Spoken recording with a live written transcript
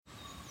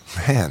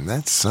Man,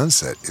 that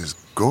sunset is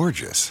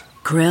gorgeous.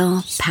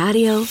 Grill,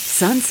 patio,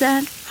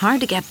 sunset.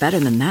 Hard to get better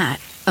than that.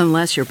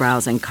 Unless you're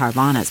browsing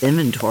Carvana's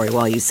inventory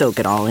while you soak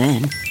it all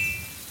in.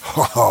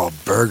 Oh,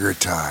 burger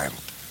time.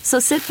 So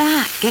sit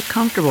back, get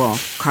comfortable.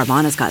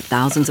 Carvana's got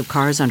thousands of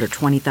cars under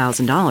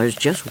 $20,000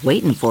 just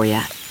waiting for you.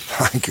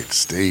 I could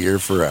stay here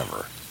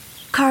forever.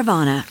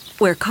 Carvana,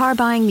 where car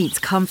buying meets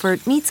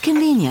comfort meets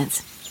convenience.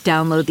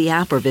 Download the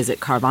app or visit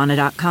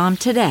Carvana.com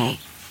today.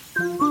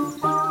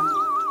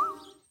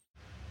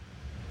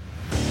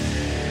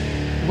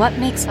 What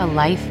makes a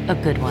life a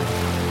good one?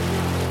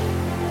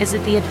 Is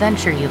it the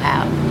adventure you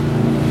have?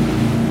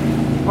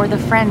 Or the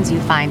friends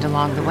you find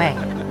along the way?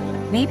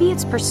 Maybe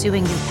it's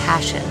pursuing your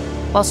passion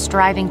while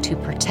striving to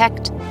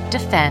protect,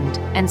 defend,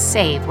 and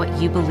save what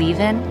you believe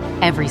in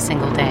every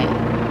single day.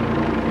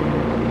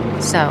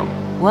 So,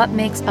 what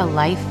makes a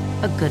life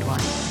a good one?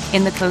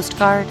 In the Coast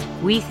Guard,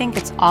 we think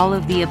it's all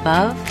of the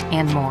above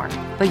and more,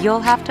 but you'll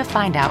have to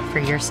find out for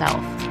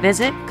yourself.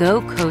 Visit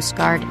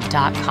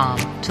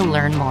gocoastguard.com to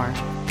learn more.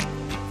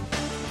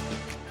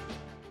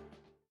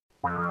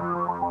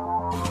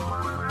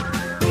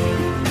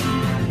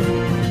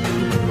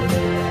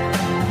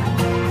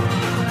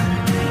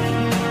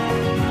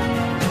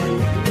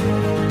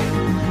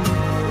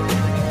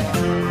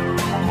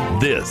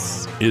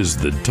 This is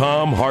the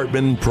Thom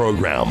Hartmann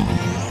Program.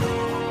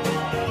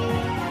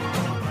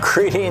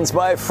 Greetings,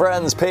 my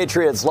friends,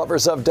 patriots,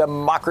 lovers of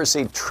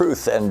democracy,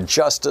 truth, and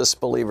justice,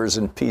 believers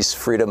in peace,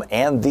 freedom,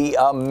 and the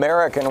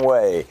American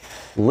way.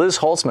 Liz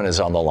Holtzman is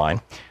on the line.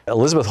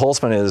 Elizabeth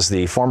Holtzman is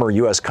the former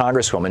U.S.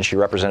 Congresswoman. She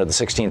represented the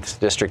 16th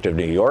District of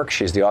New York.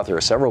 She's the author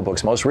of several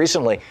books, most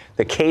recently,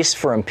 The Case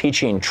for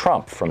Impeaching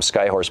Trump from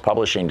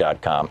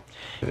skyhorsepublishing.com.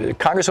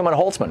 Congresswoman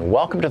Holtzman,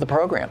 welcome to the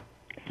program.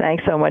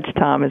 Thanks so much,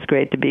 Tom. It's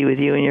great to be with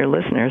you and your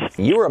listeners.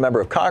 You were a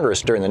member of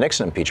Congress during the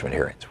Nixon impeachment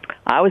hearings.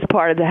 I was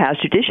part of the House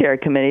Judiciary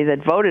Committee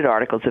that voted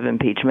articles of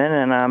impeachment,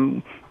 and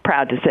I'm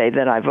proud to say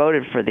that I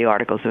voted for the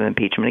articles of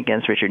impeachment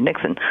against Richard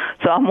Nixon.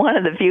 So I'm one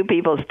of the few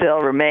people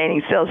still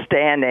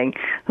standing,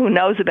 who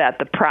knows about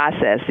the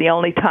process, the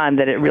only time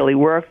that it really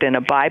worked in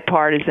a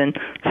bipartisan,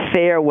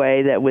 fair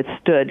way that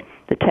withstood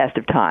the test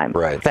of time.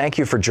 Right. Thank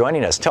you for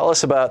joining us. Tell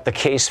us about the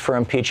case for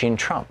impeaching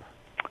Trump.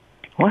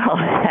 Well,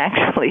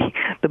 actually,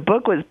 the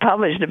book was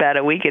published about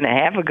a week and a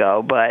half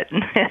ago, but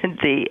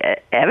the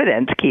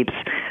evidence keeps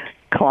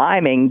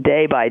climbing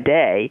day by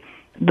day.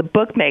 The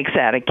book makes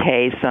out a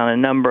case on a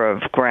number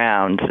of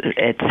grounds.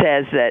 It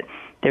says that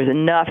there's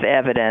enough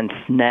evidence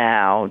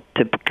now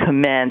to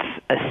commence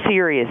a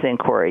serious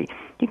inquiry.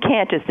 You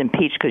can't just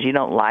impeach because you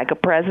don't like a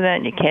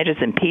president. You can't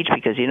just impeach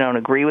because you don't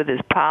agree with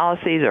his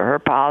policies or her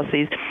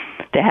policies.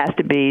 There has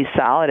to be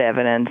solid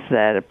evidence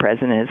that a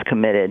president has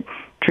committed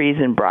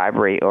treason,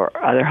 bribery, or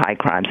other high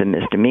crimes and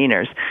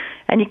misdemeanors.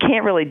 And you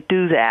can't really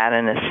do that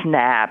in a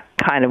snap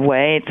kind of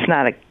way. It's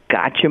not a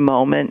gotcha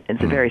moment.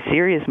 It's a very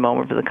serious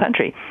moment for the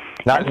country.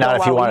 Not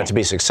if you want it to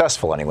be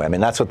successful, anyway. I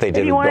mean, that's what they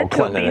did with Bill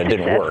Clinton, and it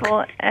didn't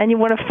work. And you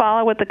want to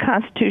follow what the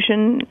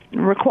Constitution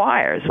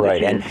requires.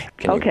 Right. And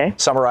can you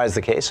summarize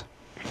the case?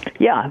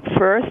 Yeah.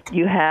 First,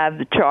 you have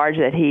the charge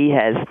that he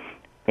has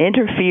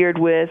interfered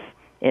with,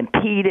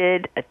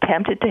 impeded,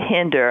 attempted to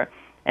hinder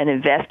an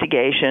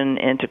investigation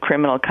into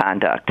criminal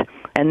conduct.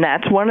 And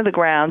that's one of the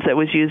grounds that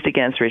was used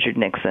against Richard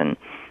Nixon.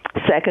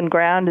 Second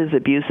ground is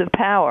abuse of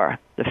power,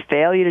 the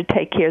failure to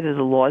take care that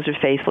the laws are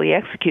faithfully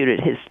executed,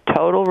 his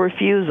total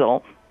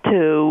refusal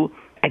to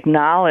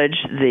acknowledge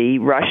the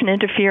Russian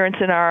interference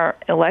in our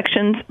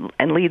elections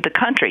and lead the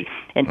country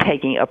in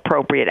taking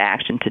appropriate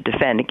action to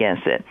defend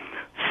against it.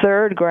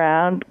 Third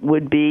ground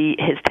would be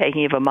his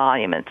taking of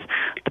emoluments.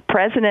 The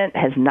president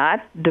has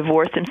not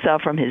divorced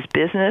himself from his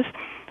business.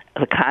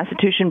 The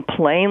Constitution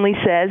plainly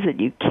says that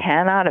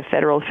a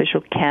federal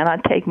official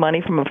cannot take money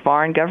from a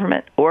foreign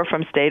government or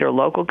from state or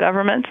local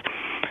governments,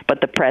 but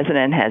the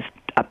president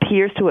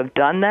appears to have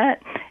done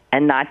that,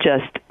 and not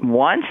just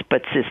once,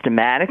 but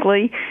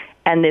systematically.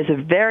 And there's a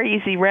very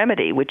easy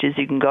remedy, which is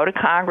you can go to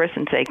Congress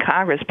and say,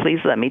 Congress, please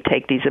let me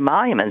take these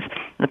emoluments.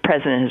 And the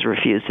president has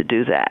refused to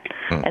do that.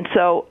 And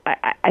so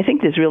I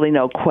think there's really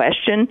no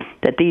question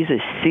that these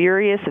are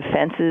serious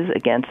offenses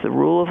against the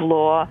rule of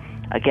law,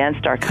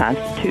 against our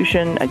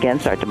Constitution,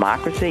 against our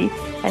democracy.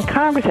 And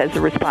Congress has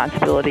the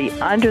responsibility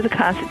under the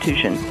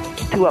Constitution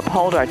to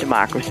uphold our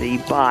democracy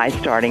by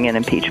starting an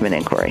impeachment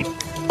inquiry.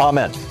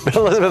 Amen.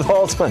 Elizabeth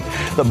Holtzman.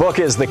 The book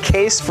is The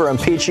Case for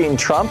Impeaching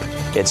Trump.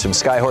 It's from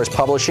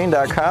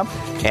skyhorsepublishing.com.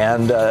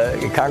 And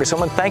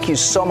Congresswoman, thank you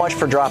so much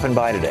for dropping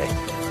by today.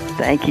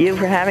 Thank you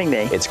for having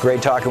me. It's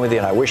great talking with you,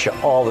 and I wish you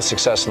all the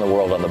success in the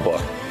world on the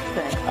book.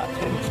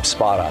 Thanks.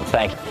 Spot on.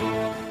 Thank you.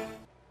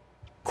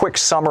 Quick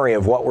summary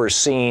of what we're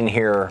seeing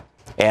here.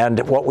 And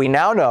what we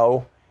now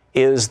know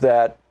is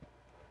that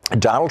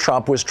Donald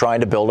Trump was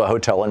trying to build a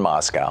hotel in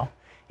Moscow.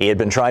 He had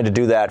been trying to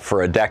do that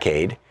for a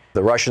decade.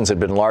 The Russians had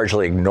been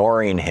largely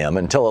ignoring him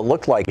until it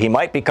looked like he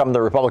might become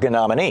the Republican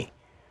nominee.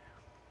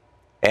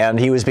 And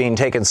he was being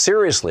taken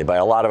seriously by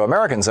a lot of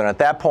Americans. And at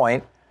that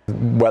point,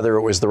 whether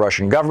it was the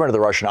Russian government or the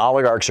Russian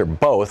oligarchs or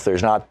both,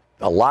 there's not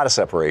a lot of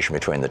separation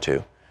between the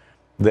two.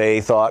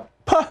 they thought,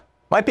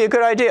 might be a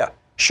good idea.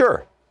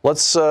 Sure,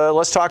 let's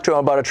talk to him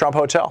about a Trump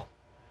hotel.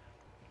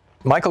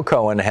 Michael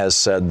Cohen has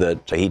said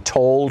that he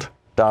told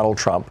Donald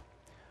Trump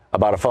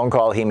about a phone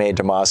call he made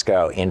to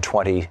Moscow in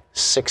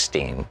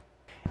 2016.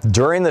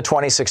 During the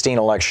 2016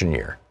 election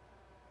year,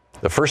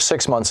 the first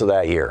 6 months of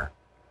that year,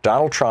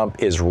 Donald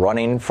Trump is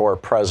running for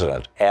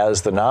president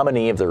as the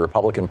nominee of the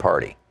Republican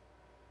Party.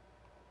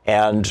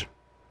 And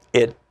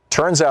it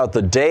turns out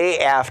the day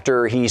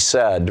after he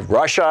said,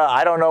 Russia,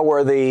 I don't know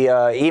where the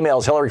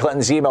Hillary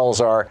Clinton's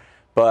emails are,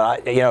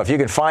 but, if you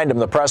can find them,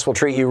 the press will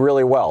treat you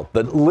really well.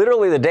 But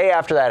literally the day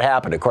after that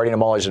happened, according to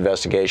Mueller's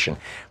investigation,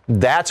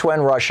 that's when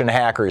Russian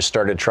hackers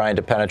started trying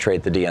to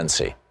penetrate the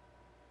DNC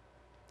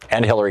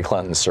and Hillary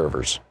Clinton's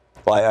servers.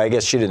 Well, I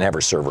guess she didn't have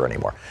her server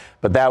anymore.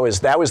 But that was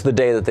the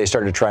day that they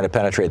started trying to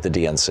penetrate the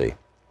DNC.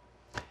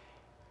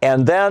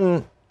 And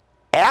then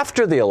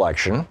after the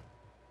election,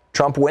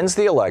 Trump wins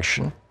the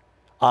election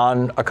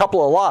on a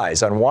couple of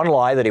lies. On one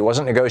lie that he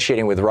wasn't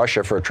negotiating with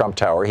Russia for a Trump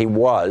Tower. He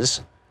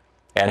was.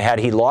 And had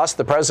he lost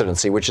the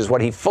presidency, which is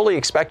what he fully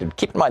expected,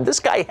 keep in mind, this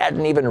guy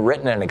hadn't even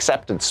written an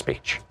acceptance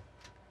speech.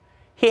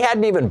 He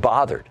hadn't even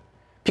bothered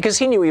because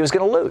he knew he was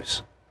going to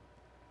lose.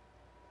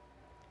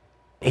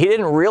 He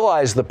didn't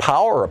realize the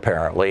power,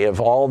 apparently,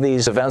 of all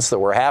these events that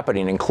were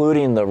happening,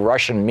 including the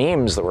Russian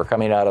memes that were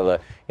coming out of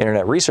the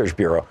Internet Research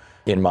Bureau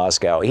in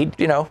Moscow. He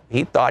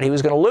thought he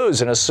was going to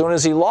lose. And as soon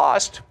as he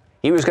lost,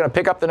 he was going to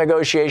pick up the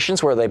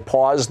negotiations where they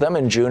paused them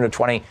in June of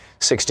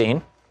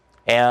 2016.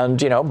 And,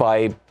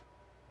 by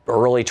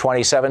early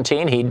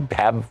 2017, he'd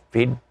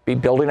be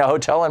building a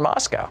hotel in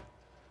Moscow.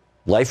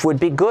 Life would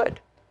be good.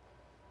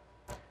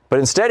 But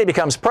instead, he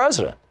becomes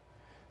president.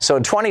 So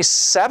in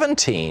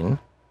 2017,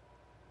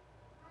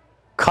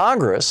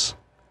 Congress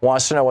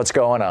wants to know what's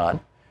going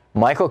on.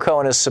 Michael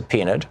Cohen is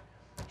subpoenaed.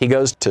 He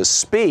goes to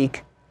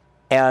speak,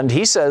 and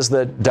he says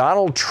that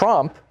Donald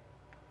Trump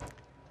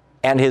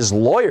and his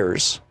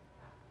lawyers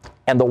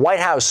and the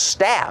White House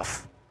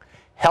staff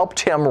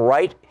helped him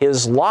write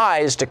his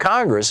lies to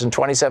Congress in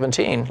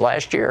 2017,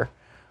 last year,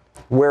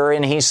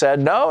 wherein he said,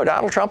 no,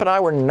 Donald Trump and I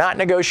were not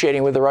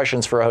negotiating with the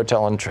Russians for a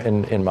hotel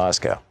in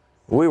Moscow.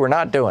 We were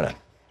not doing it.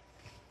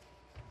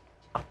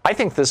 I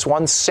think this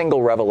one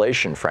single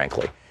revelation,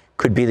 frankly,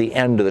 could be the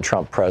end of the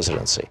Trump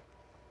presidency.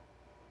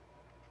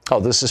 Oh,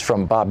 this is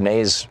from Bob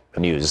Nay's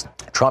news.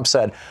 Trump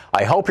said,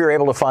 I hope you're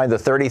able to find the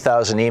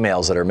 30,000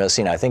 emails that are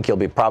missing. I think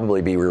you'll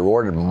probably be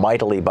rewarded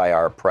mightily by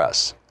our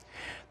press.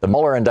 The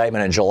Mueller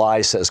indictment in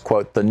July says,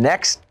 quote, the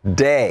next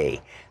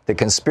day, the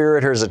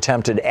conspirators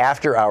attempted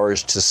after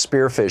hours to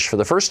spearfish for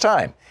the first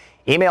time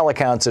email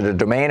accounts at a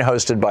domain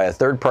hosted by a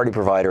third-party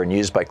provider and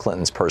used by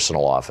Clinton's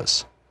personal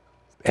office.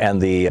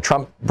 And the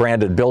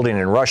Trump-branded building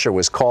in Russia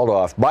was called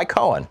off by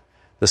Cohen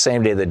the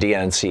same day the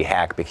DNC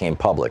hack became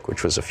public,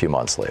 which was a few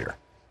months later.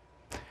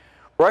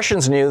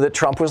 Russians knew that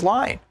Trump was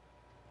lying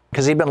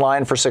because he'd been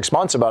lying for 6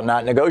 months about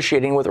not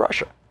negotiating with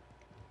Russia.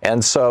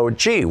 And so,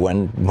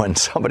 when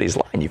somebody's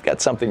lying, you've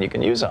got something you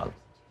can use on them.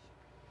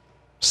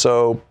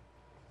 So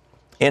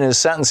in his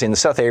sentencing,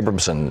 Seth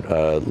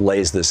Abramson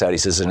lays this out. He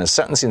says, in his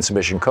sentencing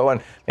submission,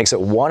 Cohen makes it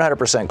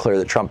 100% clear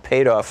that Trump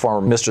paid off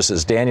former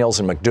mistresses Daniels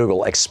and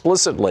McDougal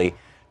explicitly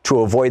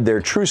to avoid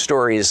their true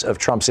stories of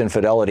Trump's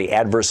infidelity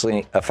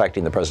adversely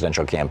affecting the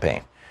presidential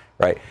campaign,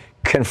 right?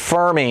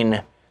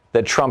 Confirming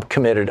that Trump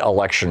committed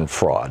election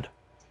fraud,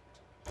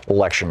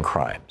 election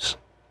crimes.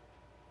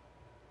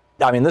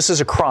 I mean, this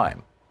is a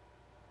crime.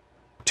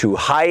 To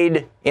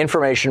hide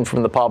information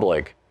from the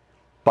public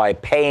by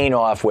paying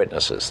off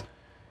witnesses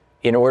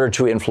in order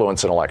to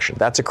influence an election.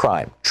 That's a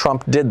crime.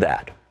 Trump did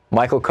that.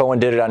 Michael Cohen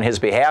did it on his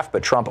behalf,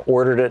 but Trump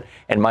ordered it,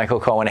 and Michael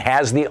Cohen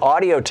has the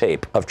audio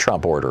tape of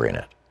Trump ordering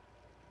it.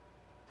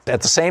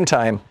 At the same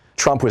time,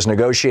 Trump was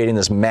negotiating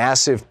this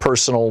massive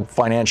personal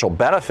financial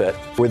benefit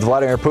with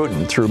Vladimir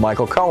Putin through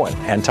Michael Cohen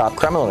and top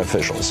Kremlin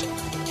officials.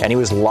 And he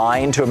was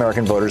lying to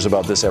American voters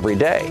about this every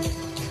day.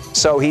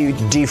 So he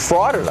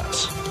defrauded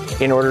us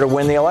in order to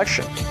win the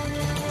election.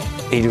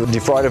 He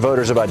defrauded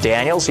voters about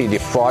Daniels. He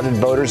defrauded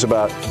voters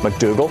about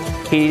McDougal.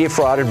 He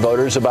defrauded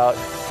voters about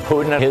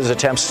Putin and his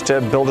attempts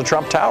to build a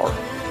Trump Tower.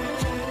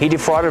 He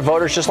defrauded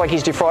voters just like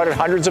he's defrauded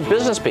hundreds of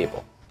business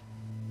people.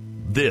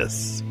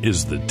 This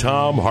is the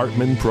Thom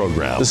Hartmann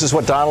Program. This is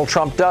what Donald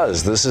Trump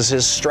does. This is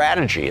his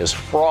strategy, his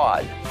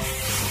fraud.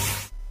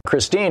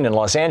 Christine in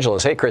Los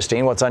Angeles. Hey,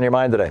 Christine, what's on your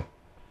mind today?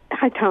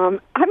 Hi, Tom.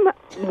 I'm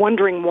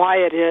wondering why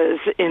it is,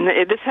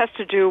 this has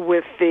to do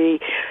with the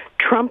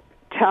Trump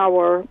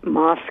Tower,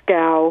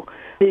 Moscow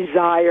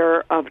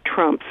desire of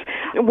Trump's.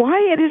 Why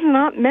it is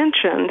not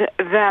mentioned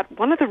that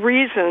one of the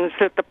reasons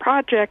that the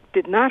project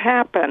did not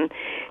happen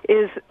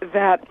is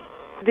that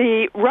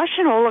the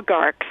Russian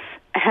oligarchs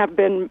have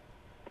been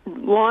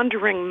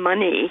laundering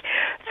money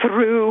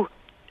through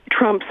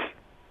Trump's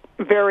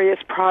various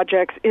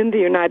projects in the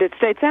United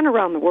States and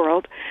around the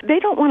world. They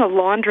don't want to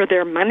launder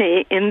their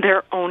money in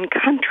their own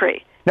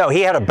country. No,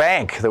 he had a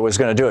bank that was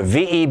going to do it.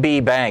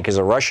 VEB Bank is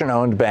a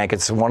Russian-owned bank.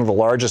 It's one of the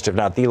largest, if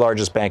not the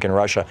largest bank in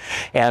Russia.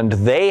 And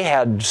they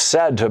had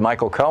said to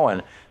Michael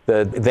Cohen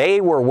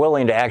They were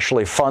willing to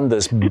actually fund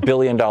this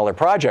billion-dollar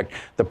project.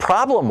 The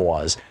problem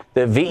was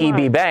that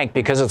VEB Bank,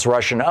 because it's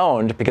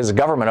Russian-owned, because it's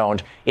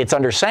government-owned, it's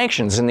under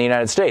sanctions in the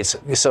United States.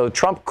 So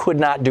Trump could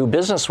not do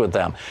business with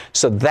them.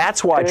 So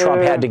that's why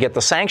Trump had to get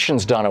the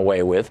sanctions done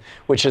away with,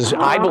 which is,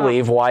 I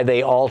believe, why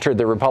they altered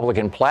the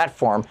Republican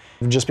platform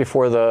just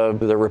before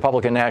the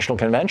Republican National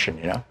Convention,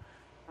 you know?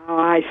 Oh,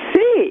 I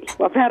see.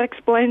 Well, that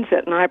explains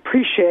it, and I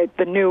appreciate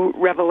the new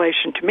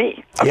revelation to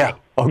me. Okay. Yeah.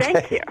 Okay.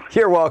 Thank you.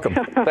 You're welcome.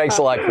 Thanks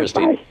a lot,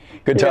 Christine. Bye.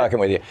 Good talking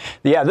with you.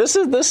 Yeah, this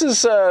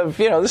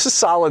is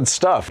solid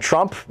stuff.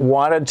 Trump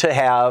wanted to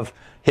have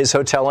his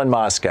hotel in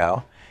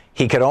Moscow.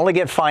 He could only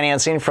get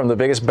financing from the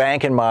biggest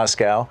bank in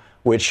Moscow,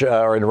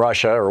 or in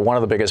Russia, or one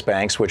of the biggest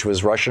banks, which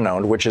was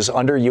Russian-owned, which is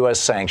under U.S.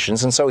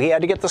 sanctions, and so he had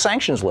to get the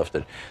sanctions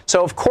lifted.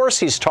 So, of course,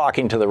 he's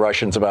talking to the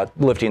Russians about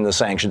lifting the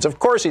sanctions. Of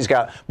course, he's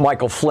got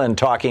Michael Flynn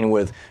talking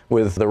with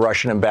the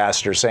Russian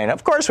ambassador saying,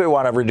 of course we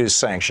want to reduce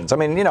sanctions. I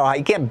mean, you know,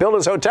 he can't build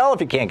his hotel if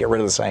he can't get rid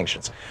of the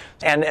sanctions.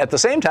 And at the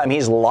same time,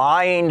 he's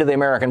lying to the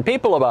American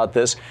people about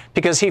this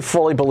because he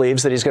fully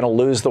believes that he's going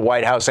to lose the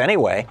White House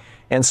anyway,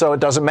 and so it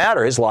doesn't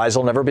matter. His lies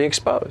will never be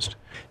exposed.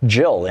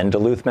 Jill in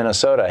Duluth,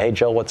 Minnesota. Hey,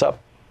 Jill, what's up?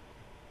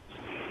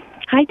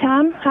 Hi,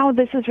 Tom.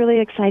 This is really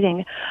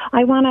exciting.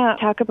 I want to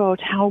talk about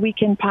how we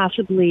can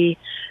possibly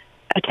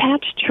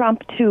attach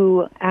Trump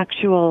to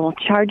actual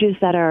charges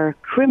that are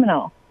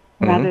criminal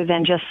rather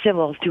than just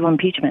civil through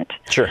impeachment.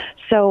 Sure.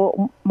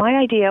 So my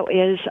idea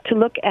is to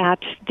look at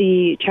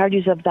the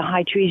charges of the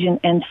high treason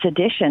and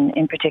sedition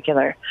in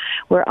particular,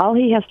 where all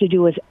he has to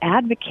do is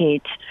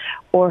advocate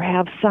or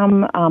have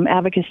some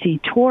advocacy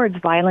towards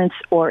violence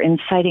or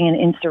inciting an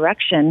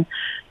insurrection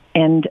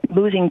and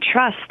losing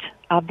trust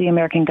of the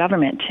American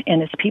government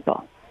and its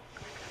people.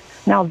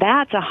 Now,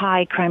 that's a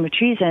high crime of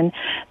treason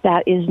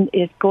that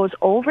it goes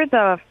over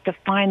the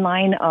fine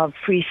line of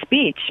free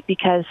speech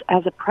because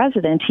as a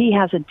president, he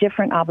has a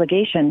different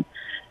obligation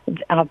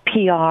of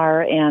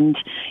PR and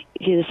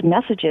his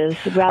messages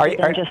rather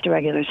than just a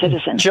regular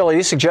citizen. Jill, are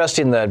you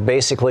suggesting that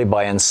basically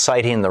by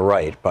inciting the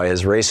right, by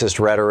his racist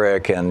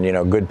rhetoric and, you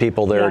know, good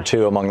people there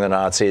too among the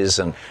Nazis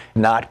and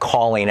not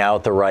calling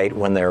out the right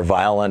when they're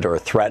violent or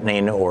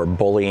threatening or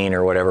bullying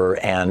or whatever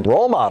and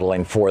role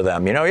modeling for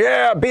them, you know,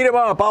 yeah, beat him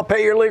up, I'll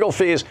pay your legal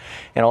fees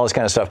and all this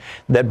kind of stuff,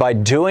 that by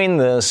doing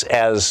this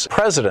as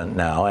president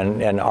now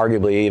and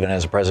arguably even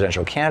as a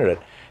presidential candidate,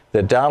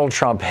 that Donald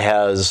Trump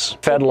has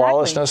fed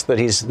lawlessness, that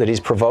he's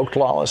provoked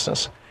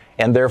lawlessness,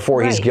 and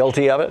therefore he's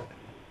guilty of it?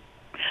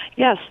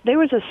 Yes, there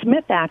was a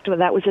Smith Act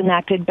that was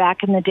enacted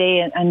back in the day,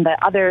 and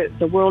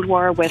the World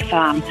War with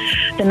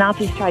the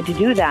Nazis tried to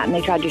do that, and they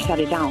tried to shut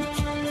it down.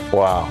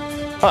 Wow.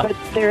 Huh. But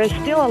there is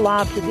still a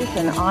law of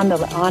sedition on the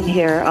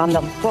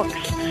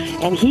books,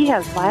 and he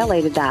has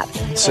violated that.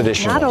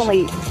 Sedition. Not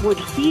only would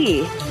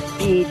he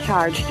be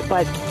charged,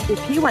 but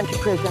if he went to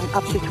prison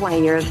up to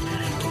 20 years,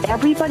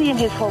 everybody in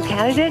his whole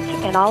candidate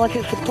and all of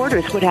his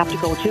supporters would have to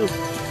go too.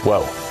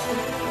 Whoa.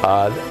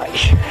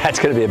 That's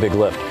going to be a big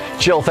lift.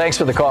 Jill, thanks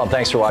for the call and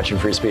thanks for watching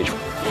Free Speech.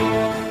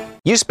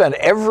 You spend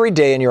every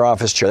day in your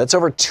office chair. That's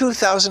over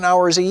 2,000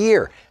 hours a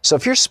year. So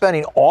if you're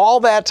spending all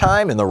that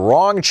time in the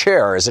wrong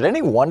chair, is it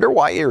any wonder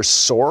why you're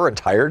sore and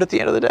tired at the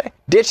end of the day?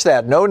 Ditch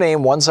that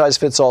no-name,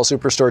 one-size-fits-all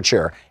Superstore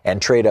chair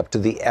and trade up to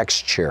the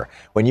X chair.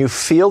 When you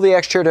feel the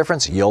X chair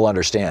difference, you'll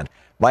understand.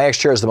 My X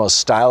chair is the most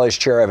stylish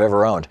chair I've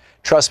ever owned.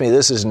 Trust me,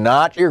 this is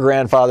not your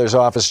grandfather's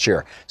office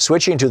chair.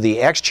 Switching to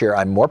the X chair,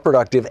 I'm more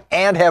productive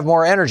and have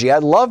more energy. I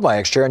love my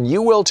X chair, and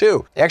you will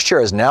too. X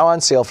chair is now on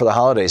sale for the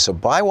holidays, so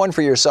buy one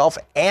for yourself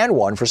and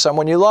one for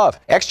someone you love.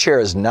 X chair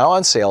is now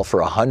on sale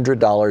for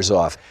 $100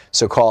 off.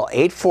 So call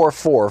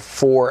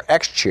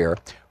 844-4XChair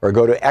or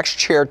go to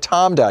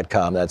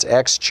xchairtom.com. That's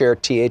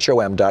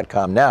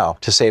xchairtom.com now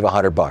to save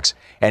 $100.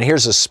 And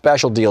here's a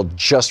special deal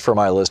just for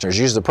my listeners.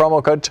 Use the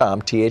promo code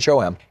TOM,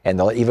 T-H-O-M, and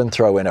they'll even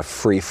throw in a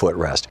free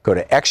footrest. Go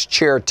to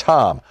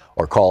xchairtom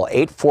or call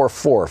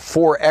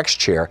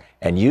 844-4XChair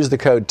and use the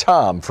code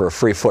TOM for a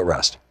free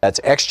footrest. That's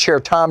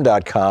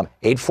xchairtom.com,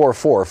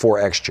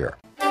 844-4XChair.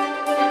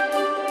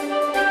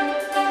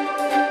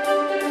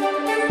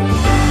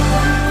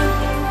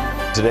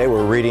 Today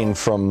we're reading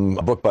from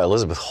a book by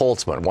Elizabeth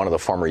Holtzman, one of the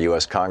former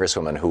U.S.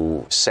 Congresswomen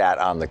who sat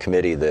on the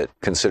committee that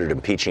considered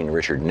impeaching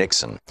Richard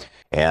Nixon.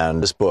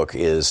 And this book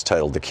is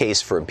titled The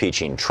Case for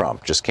Impeaching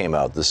Trump. Just came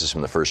out. This is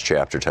from the first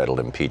chapter titled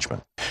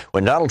Impeachment.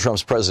 When Donald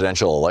Trump's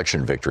presidential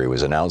election victory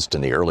was announced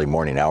in the early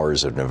morning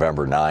hours of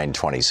November 9,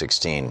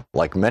 2016,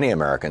 like many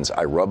Americans,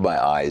 I rubbed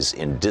my eyes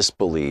in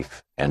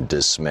disbelief and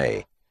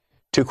dismay.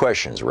 Two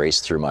questions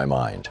raced through my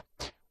mind.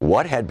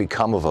 What had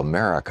become of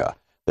America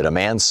that a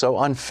man so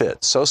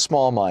unfit, so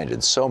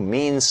small-minded, so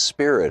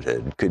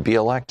mean-spirited could be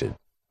elected?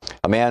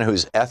 A man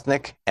whose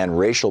ethnic and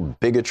racial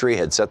bigotry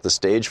had set the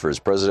stage for his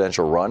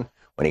presidential run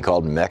when he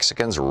called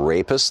Mexicans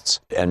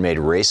rapists and made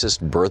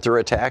racist birther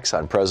attacks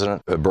on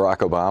President Barack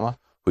Obama,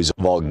 whose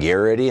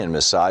vulgarity and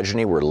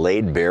misogyny were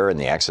laid bare in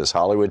the Access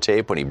Hollywood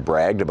tape when he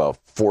bragged about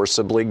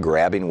forcibly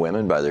grabbing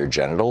women by their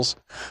genitals,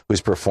 whose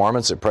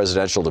performance at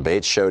presidential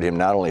debates showed him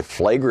not only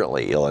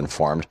flagrantly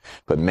ill-informed,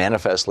 but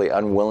manifestly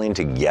unwilling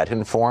to get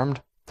informed?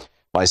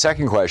 My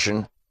second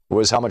question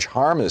was how much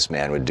harm this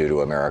man would do to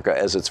America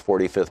as its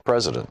 45th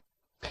president.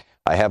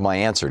 I have my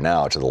answer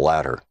now to the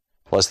latter,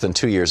 less than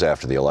 2 years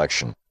after the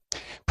election.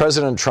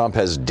 President Trump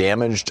has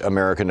damaged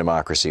American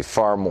democracy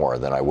far more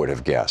than I would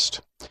have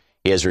guessed.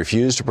 He has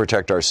refused to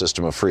protect our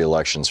system of free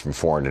elections from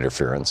foreign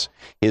interference.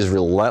 He has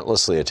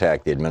relentlessly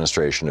attacked the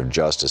administration of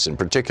justice, in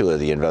particular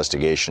the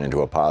investigation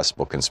into a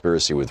possible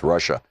conspiracy with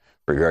Russia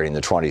regarding the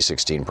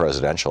 2016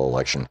 presidential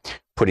election,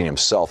 putting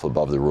himself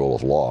above the rule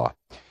of law.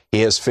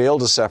 He has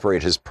failed to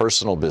separate his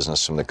personal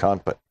business from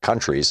the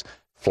country's,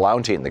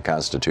 flouting the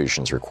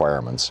Constitution's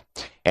requirements.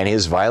 And he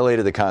has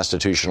violated the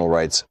constitutional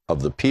rights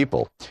of the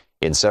people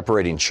in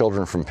separating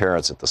children from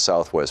parents at the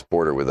southwest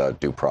border without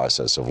due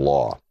process of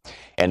law.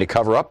 And to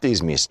cover up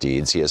these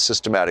misdeeds, he has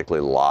systematically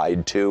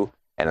lied to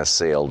and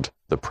assailed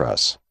the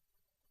press.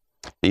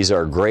 These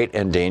are great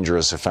and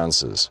dangerous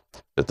offenses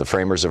that the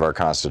framers of our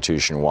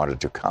Constitution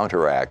wanted to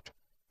counteract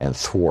and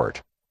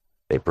thwart.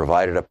 They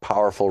provided a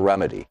powerful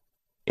remedy: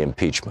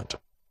 impeachment.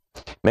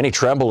 Many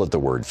tremble at the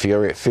word,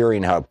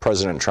 fearing how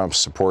President Trump's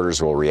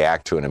supporters will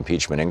react to an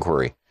impeachment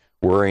inquiry,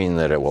 worrying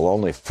that it will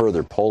only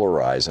further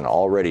polarize an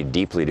already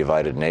deeply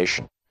divided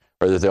nation,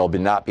 or that there will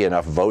not be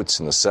enough votes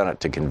in the Senate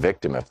to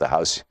convict him if the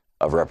House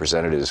of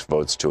Representatives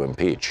votes to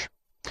impeach.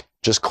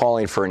 Just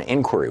calling for an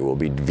inquiry will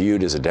be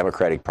viewed as a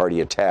Democratic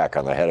Party attack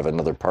on the head of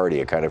another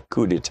party, a kind of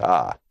coup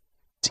d'etat.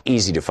 It's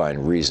easy to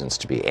find reasons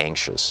to be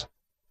anxious,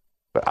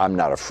 but I'm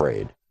not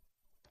afraid.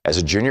 As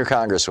a junior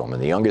congresswoman,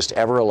 the youngest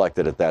ever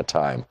elected at that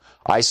time,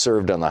 I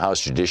served on the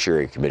House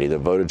Judiciary Committee that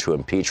voted to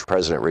impeach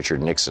President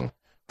Richard Nixon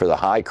for the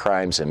high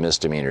crimes and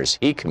misdemeanors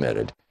he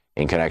committed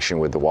in connection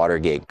with the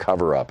Watergate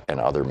cover-up and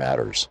other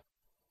matters.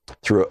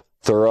 Through a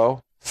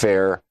thorough,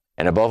 fair,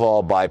 and above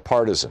all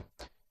bipartisan,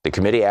 the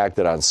committee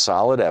acted on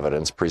solid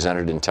evidence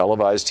presented in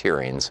televised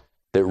hearings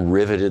that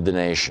riveted the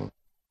nation,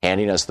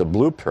 handing us the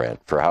blueprint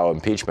for how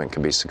impeachment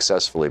can be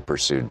successfully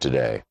pursued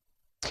today.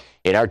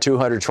 In our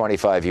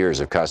 225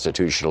 years of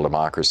constitutional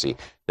democracy,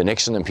 the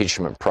Nixon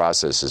impeachment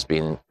process has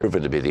been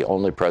proven to be the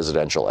only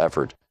presidential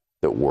effort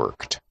that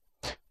worked.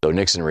 Though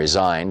Nixon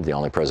resigned, the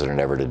only president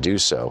ever to do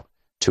so,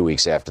 2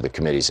 weeks after the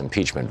committee's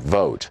impeachment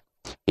vote,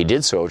 he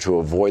did so to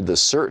avoid the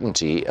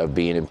certainty of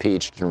being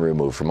impeached and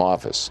removed from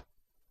office.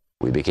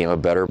 We became a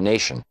better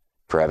nation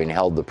for having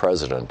held the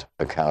president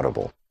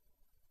accountable.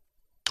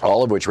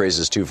 All of which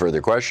raises two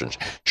further questions.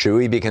 Should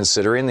we be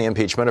considering the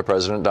impeachment of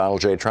President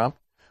Donald J. Trump?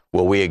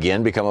 Will we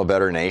again become a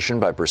better nation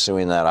by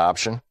pursuing that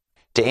option?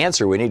 To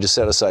answer, we need to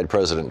set aside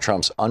President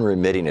Trump's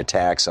unremitting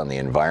attacks on the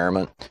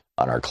environment,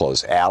 on our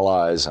close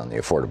allies, on the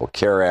Affordable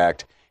Care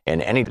Act,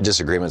 and any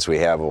disagreements we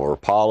have over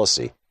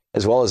policy,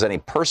 as well as any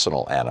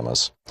personal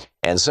animus,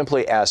 and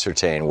simply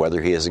ascertain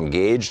whether he has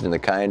engaged in the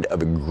kind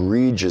of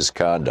egregious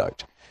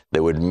conduct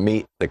that would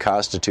meet the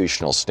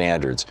constitutional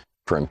standards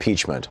for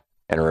impeachment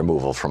and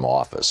removal from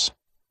office.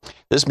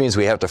 This means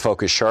we have to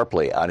focus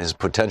sharply on his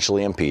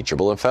potentially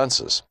impeachable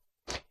offenses.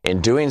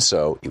 In doing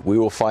so, we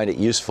will find it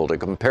useful to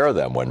compare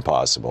them, when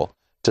possible,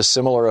 to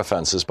similar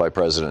offenses by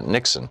President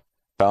Nixon,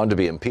 found to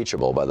be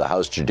impeachable by the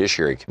House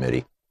Judiciary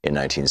Committee in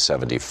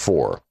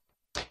 1974.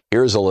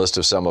 Here's a list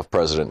of some of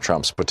President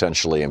Trump's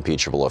potentially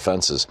impeachable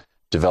offenses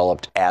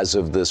developed as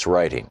of this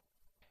writing: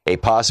 a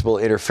possible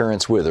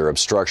interference with or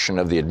obstruction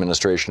of the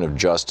administration of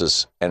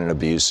justice and an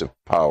abuse of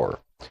power.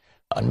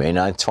 On May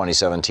 9,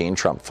 2017,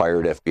 Trump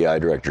fired FBI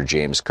Director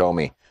James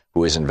Comey,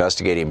 who is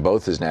investigating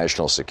both his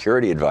national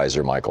security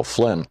advisor, Michael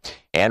Flynn,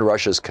 and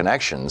Russia's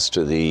connections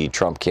to the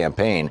Trump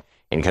campaign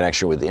in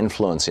connection with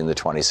influencing the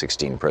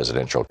 2016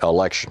 presidential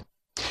election.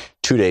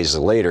 2 days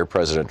later,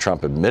 President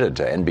Trump admitted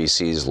to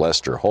NBC's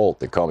Lester Holt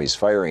that Comey's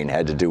firing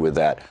had to do with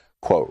that,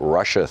 quote,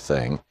 Russia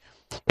thing.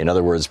 In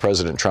other words,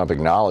 President Trump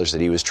acknowledged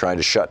that he was trying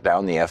to shut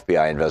down the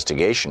FBI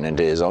investigation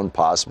into his own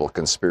possible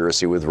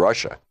conspiracy with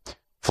Russia.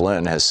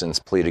 Flynn has since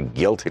pleaded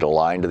guilty to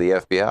lying to the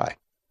FBI.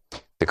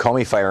 The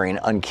Comey firing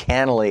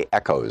uncannily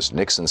echoes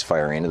Nixon's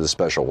firing of the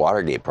special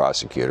Watergate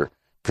prosecutor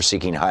for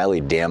seeking highly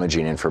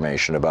damaging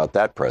information about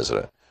that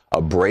president,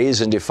 a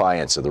brazen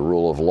defiance of the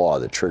rule of law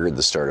that triggered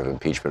the start of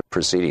impeachment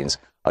proceedings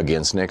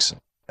against Nixon.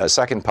 A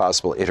second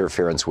possible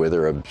interference with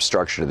or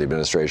obstruction of the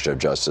administration of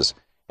justice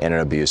and an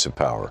abuse of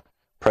power.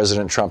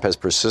 President Trump has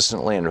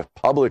persistently and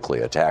publicly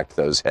attacked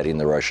those heading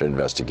the Russia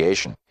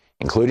investigation,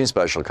 including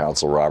Special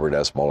Counsel Robert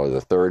S. Mueller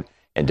III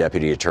and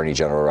Deputy Attorney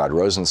General Rod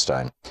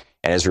Rosenstein,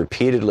 and has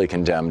repeatedly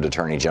condemned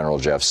Attorney General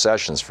Jeff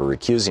Sessions for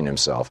recusing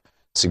himself,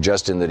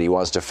 suggesting that he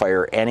wants to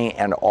fire any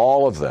and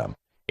all of them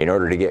in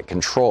order to get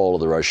control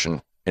of the Russian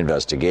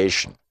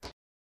investigation.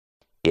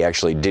 He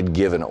actually did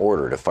give an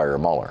order to fire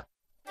Mueller.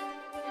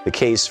 The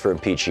Case for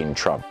Impeaching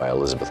Trump by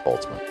Elizabeth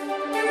Holtzman.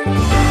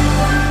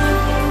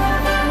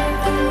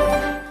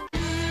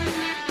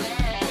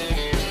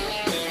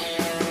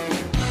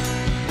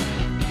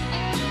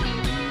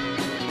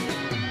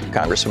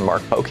 Congressman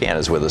Mark Pocan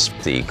is with us,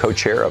 the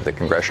co-chair of the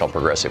Congressional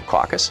Progressive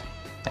Caucus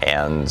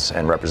and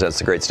represents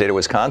the great state of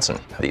Wisconsin,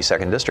 the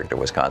 2nd District of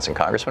Wisconsin.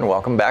 Congressman,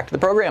 welcome back to the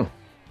program.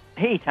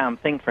 Hey, Tom.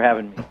 Thanks for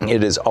having me.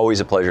 It is always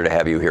a pleasure to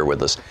have you here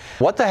with us.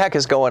 What the heck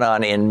is going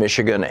on in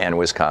Michigan and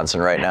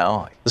Wisconsin right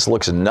now? This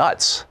looks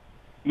nuts.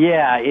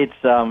 Yeah, it's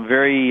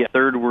very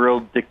third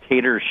world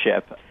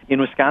dictatorship. In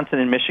Wisconsin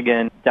and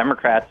Michigan,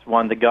 Democrats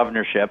won the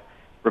governorship.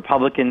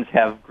 Republicans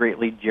have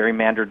greatly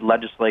gerrymandered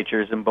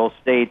legislatures in both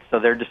states, so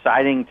they're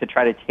deciding to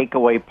try to take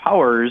away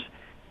powers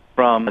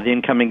from the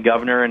incoming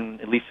governor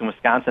and, at least in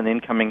Wisconsin, the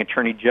incoming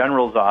attorney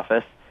general's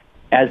office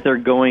as they're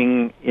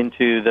going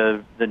into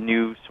the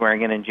new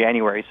swearing in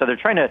January. So they're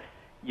trying to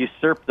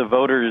usurp the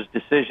voters'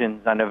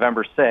 decisions on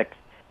November 6th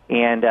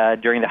and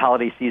during the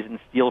holiday season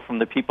steal from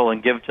the people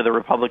and give to the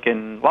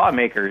Republican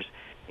lawmakers.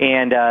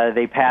 And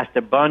they passed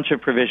a bunch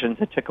of provisions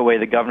that took away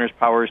the governor's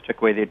powers,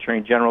 took away the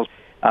attorney general's,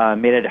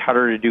 made it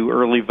harder to do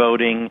early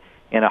voting,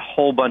 and a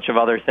whole bunch of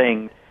other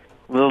things.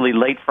 Literally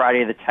late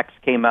Friday, the text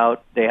came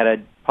out. They had a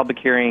public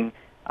hearing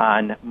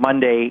on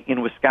Monday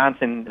in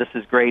Wisconsin. This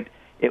is great.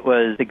 It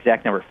was the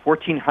exact number,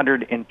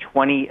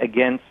 1,420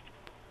 against,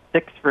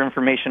 6 for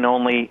information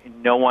only,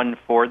 no one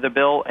for the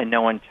bill, and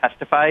no one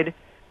testified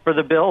for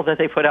the bill that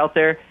they put out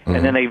there. Mm-hmm.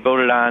 And then they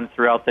voted on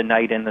throughout the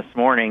night and this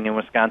morning in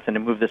Wisconsin to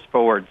move this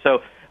forward.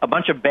 So a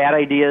bunch of bad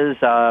ideas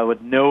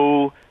with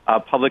no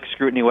public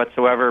scrutiny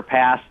whatsoever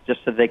passed just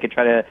so they could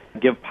try to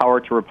give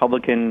power to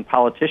Republican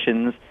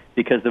politicians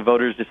because the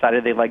voters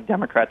decided they liked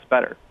Democrats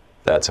better.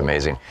 That's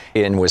amazing.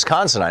 In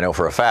Wisconsin, I know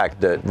for a fact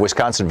that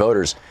Wisconsin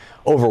voters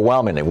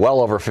overwhelmingly, well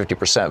over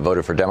 50%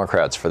 voted for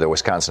Democrats for the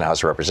Wisconsin House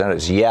of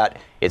Representatives, yet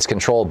it's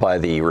controlled by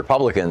the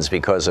Republicans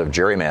because of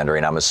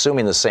gerrymandering. I'm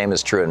assuming the same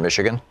is true in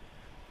Michigan?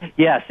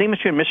 Yeah, same is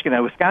true in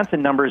Michigan.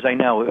 Wisconsin numbers, I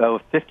know,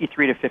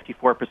 53 to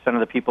 54% of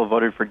the people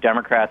voted for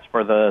Democrats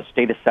for the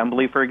state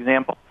assembly, for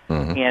example,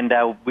 and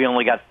we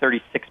only got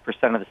 36%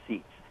 of the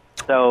seats.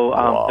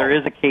 So there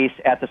is a case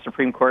at the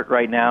Supreme Court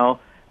right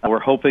now. We're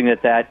hoping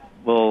that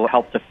will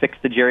help to fix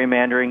the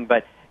gerrymandering,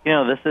 but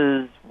this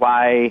is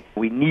why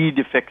we need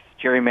to fix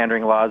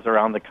gerrymandering laws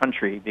around the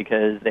country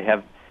because they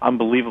have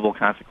unbelievable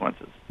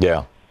consequences.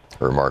 Yeah,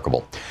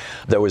 remarkable.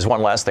 There was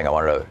one last thing I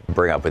wanted to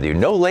bring up with you.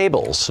 No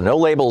Labels. No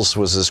Labels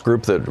was this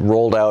group that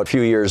rolled out a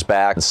few years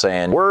back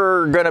saying,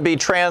 we're going to be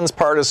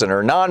transpartisan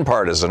or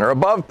nonpartisan or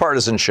above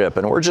partisanship,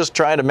 and we're just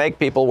trying to make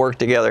people work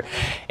together.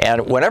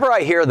 And whenever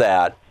I hear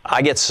that,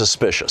 I get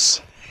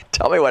suspicious.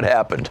 Tell me what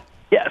happened.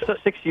 Yeah, so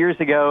 6 years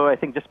ago, I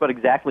think just about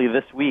exactly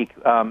this week,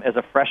 as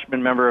a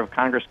freshman member of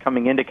Congress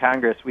coming into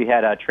Congress, we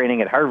had a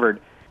training at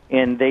Harvard,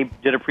 and they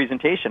did a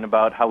presentation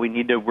about how we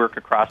need to work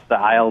across the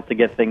aisle to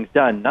get things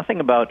done.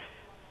 Nothing about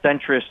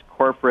centrist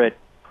corporate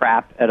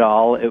crap at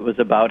all. It was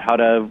about how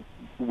to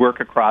work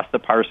across the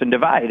partisan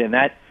divide, and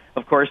that,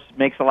 of course,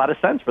 makes a lot of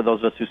sense for those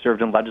of us who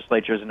served in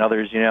legislatures and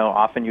others.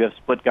 Often you have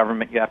split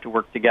government, you have to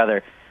work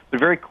together. But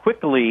very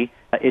quickly,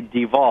 it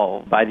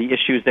devolved by the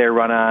issues they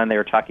run on. They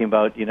were talking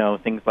about,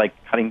 things like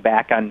cutting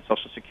back on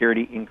Social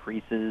Security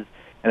increases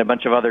and a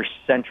bunch of other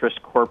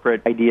centrist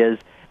corporate ideas.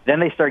 Then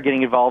they started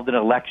getting involved in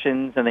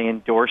elections, and they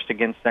endorsed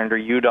against Senator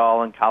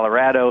Udall in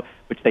Colorado,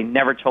 which they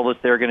never told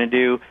us they were going to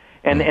do.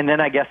 And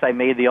then I guess I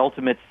made the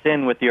ultimate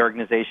sin with the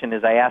organization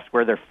is I asked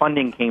where their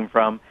funding came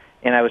from,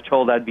 and I was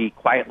told I'd be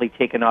quietly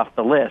taken off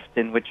the list,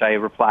 in which I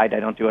replied, I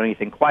don't do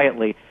anything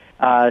quietly.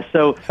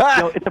 So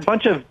it's a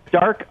bunch of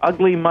dark,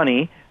 ugly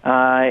money,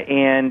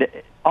 and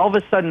all of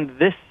a sudden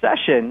this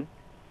session,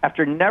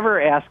 after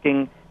never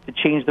asking to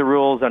change the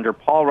rules under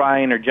Paul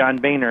Ryan or John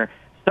Boehner,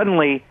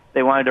 suddenly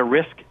they wanted to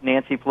risk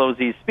Nancy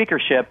Pelosi's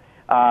speakership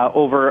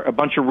over a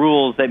bunch of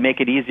rules that make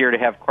it easier to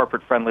have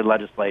corporate-friendly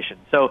legislation.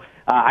 So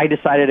I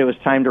decided it was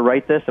time to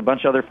write this. A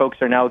bunch of other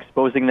folks are now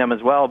exposing them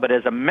as well, but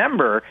as a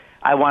member,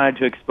 I wanted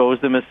to expose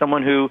them as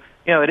someone who,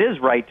 it is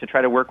right to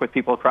try to work with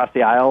people across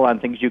the aisle on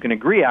things you can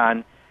agree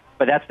on.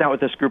 But that's not what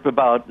this group is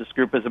about. This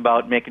group is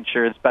about making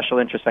sure the special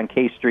interests on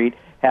K Street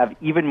have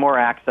even more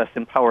access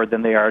and power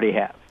than they already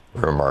have.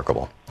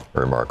 Remarkable.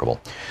 Remarkable.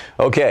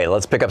 Okay,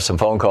 let's pick up some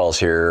phone calls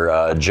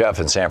here.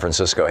 Jeff in San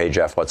Francisco. Hey,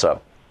 Jeff, what's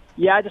up?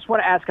 Yeah, I just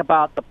want to ask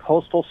about the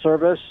Postal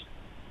Service,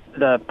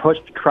 the push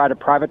to try to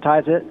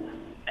privatize it,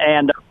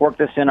 and work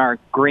this in our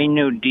Green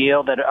New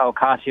Deal that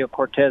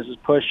Ocasio-Cortez is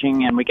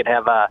pushing, and we could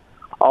have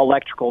all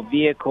electrical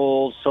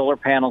vehicles, solar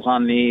panels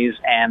on these,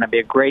 and it'd be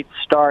a great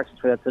start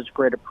since we have such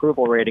great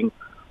approval rating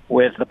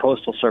with the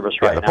Postal Service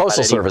right now. The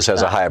Postal Service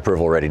has a high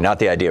approval rating, not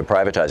the idea of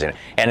privatizing it.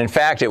 And in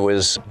fact, it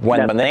was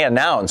when they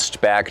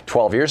announced back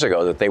 12 years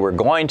ago that they were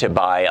going to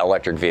buy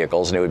electric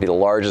vehicles, and it would be the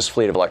largest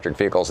fleet of electric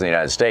vehicles in the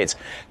United States.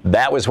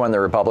 That was when the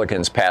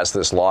Republicans passed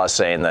this law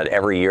saying that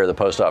every year the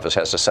post office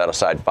has to set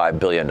aside $5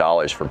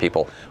 billion for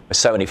people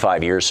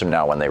 75 years from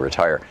now when they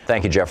retire.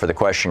 Thank you, Jeff, for the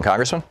question.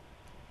 Congressman?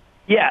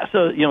 Yeah,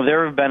 so,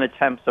 there have been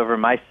attempts over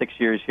my 6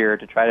 years here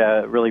to try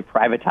to really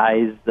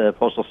privatize the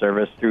Postal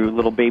Service through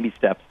little baby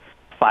steps.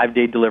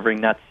 5-day delivery,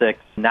 not 6,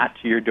 not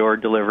to your door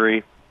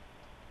delivery,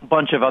 a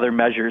bunch of other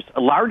measures.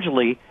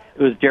 Largely,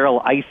 it was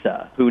Darrell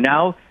Issa, who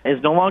now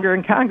is no longer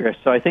in Congress.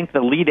 So I think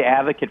the lead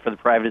advocate for the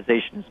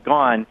privatization is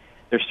gone.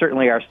 There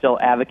certainly are still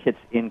advocates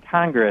in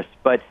Congress,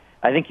 but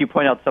I think you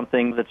point out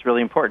something that's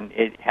really important.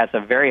 It has a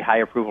very high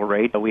approval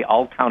rate. We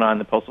all count on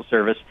the Postal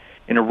Service.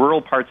 In the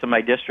rural parts of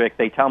my district,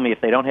 they tell me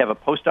if they don't have a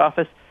post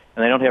office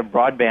and they don't have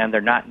broadband,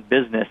 they're not in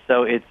business.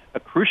 So it's a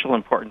crucial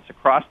importance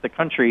across the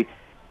country.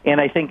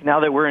 And I think now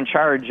that we're in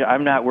charge,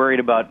 I'm not worried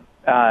about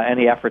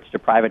any efforts to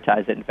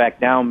privatize it. In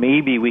fact, now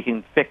maybe we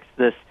can fix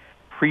this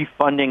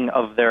pre-funding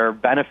of their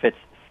benefits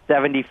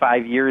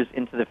 75 years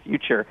into the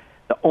future.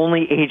 The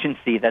only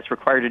agency that's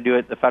required to do it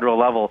at the federal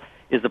level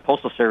is the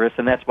Postal Service,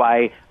 and that's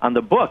why on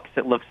the books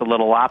it looks a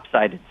little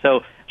lopsided.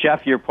 So,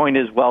 Jeff, your point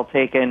is well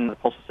taken. The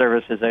Postal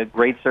Service is a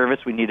great service.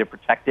 We need to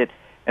protect it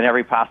in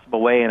every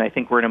possible way, and I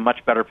think we're in a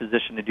much better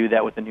position to do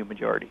that with the new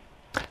majority.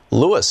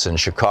 Lewis in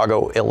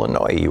Chicago,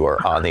 Illinois, you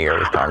are on the air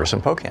with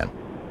Congressman Pocan.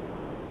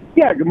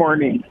 Yeah, good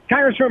morning.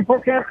 Congressman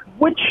Pocan,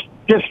 which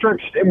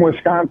districts in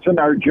Wisconsin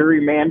are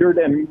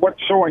gerrymandered, and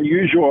what's so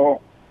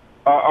unusual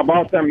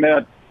about them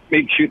that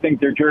makes you think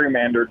they're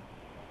gerrymandered?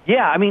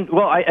 Yeah,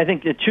 I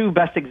think the two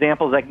best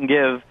examples I can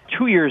give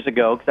 2 years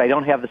ago, because I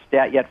don't have the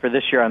stat yet for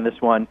this year on this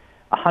one,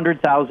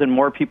 100,000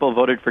 more people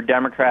voted for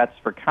Democrats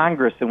for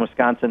Congress in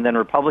Wisconsin than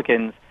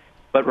Republicans,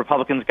 but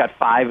Republicans got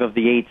 5 of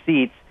the 8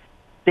 seats.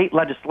 State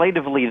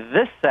legislatively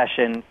this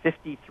session,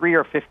 53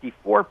 or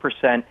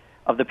 54%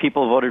 of the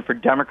people voted for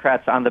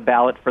Democrats on the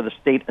ballot for the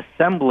state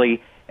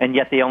assembly, and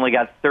yet they only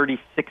got 36%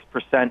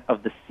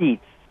 of the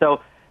seats.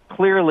 So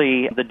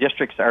clearly the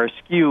districts are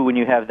askew when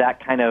you have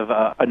that kind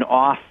of an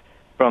off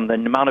from the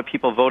amount of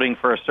people voting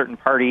for a certain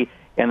party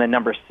and the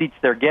number of seats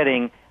they're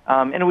getting.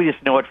 And we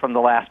just know it from the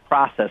last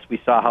process.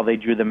 We saw how they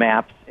drew the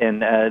maps,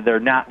 and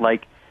they're not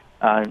like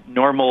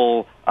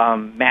normal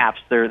maps.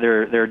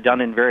 They're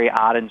done in very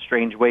odd and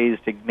strange ways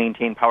to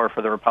maintain power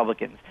for the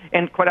Republicans.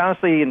 And quite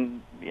honestly,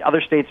 in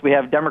other states we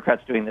have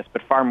Democrats doing this,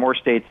 but far more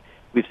states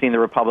we've seen the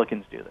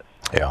Republicans do this.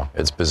 Yeah,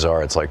 it's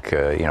bizarre. It's like,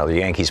 the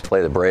Yankees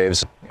play the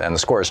Braves, and the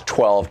score is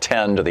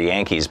 12-10 to the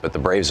Yankees, but the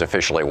Braves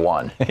officially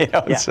won.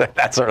 It's weird.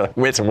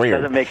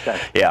 It doesn't make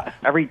sense. Yeah.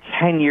 Every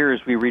 10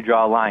 years we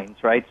redraw lines,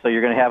 right? So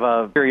you're going to have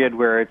a period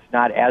where it's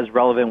not as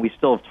relevant. We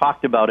still have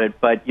talked about it,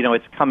 but,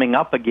 it's coming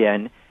up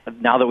again.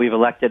 Now that we've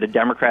elected a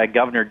Democratic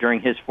governor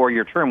during his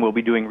 4-year term, we'll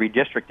be doing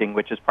redistricting,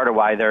 which is part of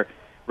why they're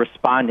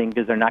responding,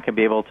 because they're not going to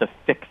be able to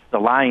fix the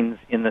lines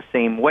in the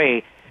same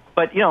way.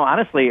 But,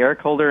 honestly, Eric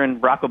Holder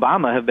and Barack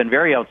Obama have been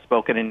very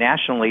outspoken and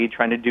nationally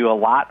trying to do a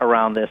lot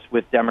around this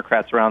with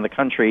Democrats around the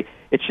country.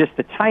 It's just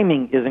the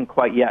timing isn't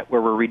quite yet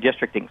where we're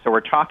redistricting. So we're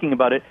talking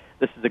about it.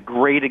 This is a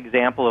great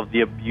example of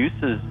the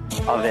abuses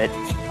of it.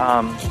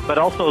 But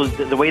also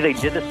the way they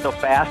did this so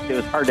fast, it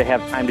was hard to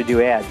have time to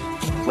do ads.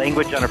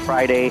 Language on a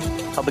Friday,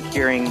 public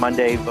hearing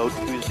Monday, vote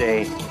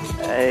Tuesday.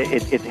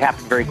 It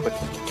happened very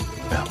quickly.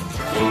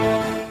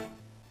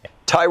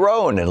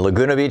 Tyrone in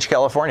Laguna Beach,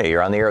 California.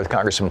 You're on the air with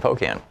Congressman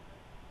Pocan.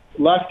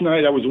 Last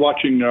night I was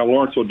watching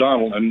Lawrence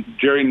O'Donnell, and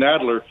Jerry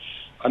Nadler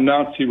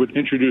announced he would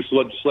introduce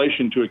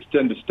legislation to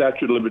extend the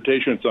statute of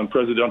limitations on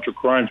presidential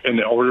crimes in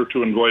order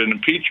to avoid an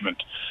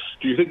impeachment.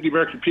 Do you think the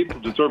American people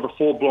deserve a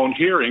full-blown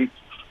hearing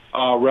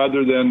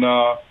rather than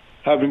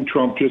having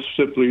Trump just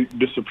simply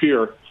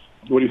disappear?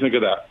 What do you think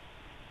of that?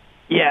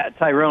 Yeah,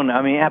 Tyrone,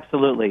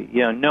 absolutely.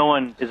 No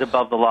one is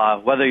above the law.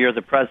 Whether you're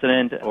the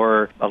president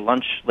or a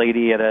lunch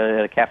lady at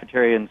a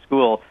cafeteria in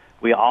school,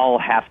 we all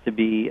have to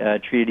be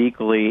treated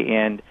equally.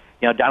 And,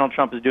 Donald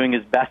Trump is doing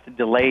his best to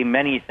delay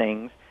many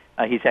things.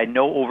 He's had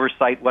no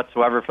oversight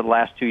whatsoever for the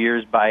last 2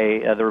 years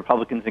by the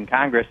Republicans in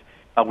Congress.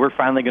 We're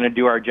finally going to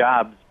do our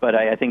jobs. But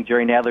I think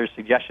Jerry Nadler's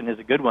suggestion is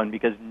a good one,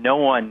 because no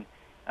one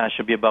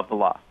should be above the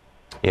law.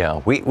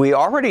 Yeah, we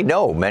already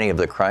know many of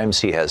the crimes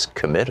he has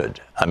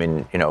committed.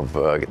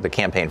 The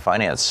campaign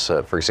finance,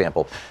 for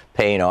example,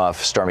 paying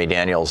off Stormy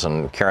Daniels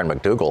and Karen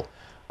McDougal,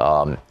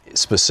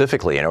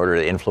 specifically in order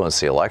to influence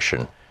the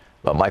election.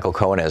 Michael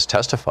Cohen has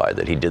testified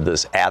that he did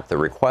this at the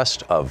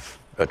request of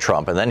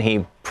Trump, and then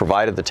he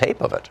provided the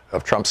tape of it,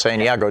 of Trump saying,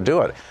 yeah, go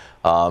do it.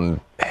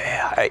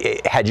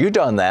 Had you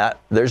done that,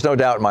 there's no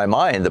doubt in my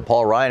mind that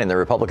Paul Ryan and the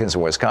Republicans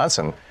in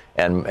Wisconsin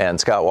and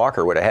Scott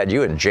Walker would have had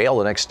you in jail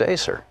the next day,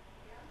 sir.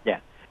 Yeah.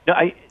 No,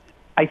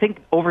 I think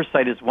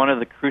oversight is one of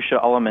the crucial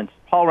elements.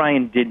 Paul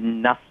Ryan did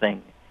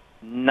nothing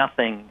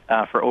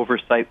for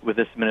oversight with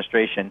this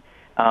administration.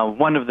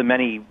 One of the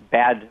many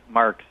bad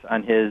marks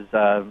on his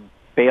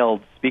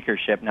failed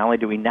speakership, not only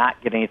do we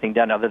not get anything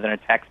done other than a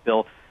tax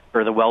bill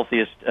for the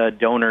wealthiest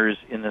donors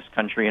in this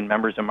country and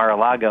members of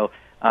Mar-a-Lago,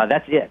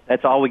 that's it.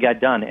 That's all we got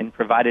done, and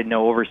provided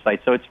no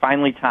oversight. So it's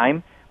finally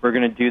time. We're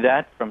going to do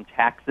that, from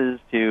taxes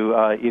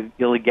to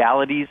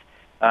illegalities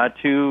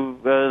to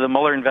the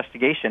Mueller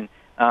investigation.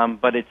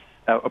 But it's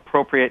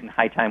appropriate and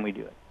high time we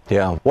do it.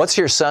 Yeah. What's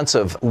your sense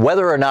of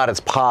whether or not it's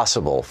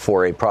possible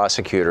for a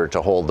prosecutor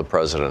to hold the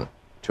president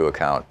to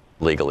account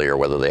legally, or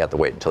whether they have to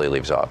wait until he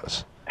leaves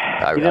office?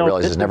 I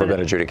realize it's never been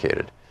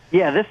adjudicated.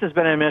 Yeah, this has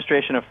been an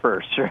administration of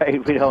firsts,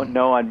 right? We don't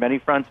know on many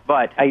fronts,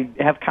 but I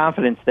have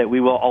confidence that we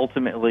will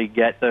ultimately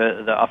get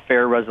a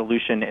fair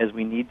resolution as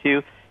we need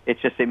to.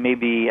 It's just it may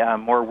be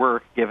more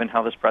work given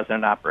how this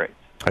president operates.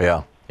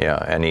 Yeah,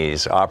 and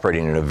he's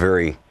operating in a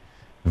very,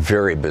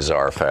 very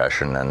bizarre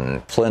fashion.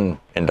 And Flynn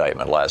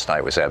indictment last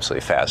night was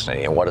absolutely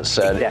fascinating, and what it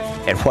said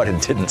and what it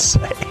didn't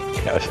say.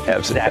 It was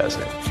absolutely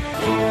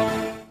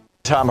fascinating.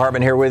 Thom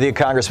Hartmann here with you.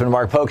 Congressman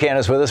Mark Pocan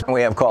is with us.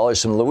 We have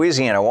callers from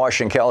Louisiana,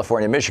 Washington,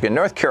 California, Michigan,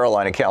 North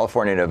Carolina,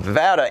 California,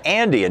 Nevada.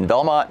 Andy in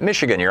Belmont,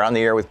 Michigan. You're on the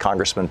air with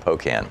Congressman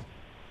Pocan.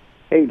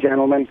 Hey,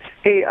 gentlemen.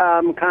 Hey,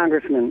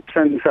 Congressman,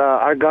 since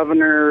our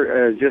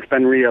governor has just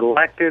been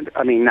reelected,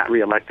 not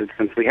reelected,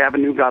 since we have a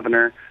new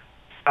governor's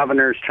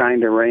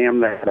trying to ram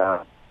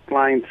that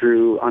line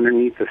through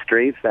underneath the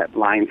straits, that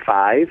line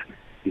 5.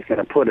 He's going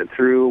to put it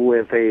through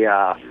with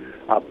a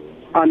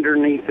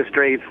underneath the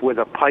straits with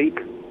a pipe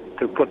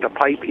to put the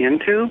pipe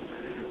into,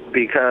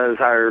 because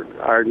our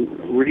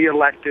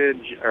elected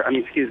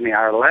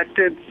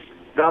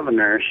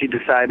governor, she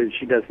decided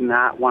she does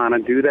not want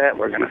to do that.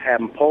 We're going to have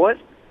him pull it.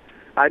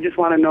 I just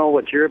want to know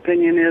what your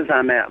opinion is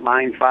on that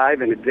line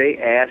 5, and did they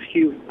ask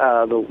you,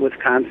 the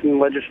Wisconsin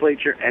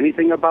legislature,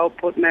 anything about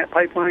putting that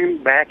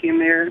pipeline back in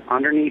there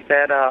underneath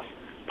that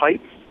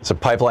pipe? It's a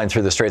pipeline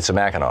through the Straits of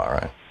Mackinac,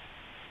 right?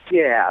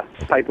 Yeah,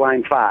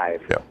 pipeline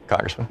 5. Yeah,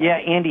 Congressman. Yeah,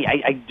 Andy,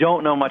 I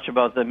don't know much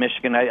about the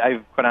Michigan.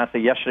 I quite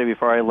honestly, yesterday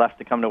before I left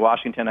to come to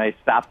Washington, I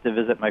stopped to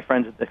visit my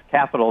friends at the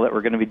Capitol that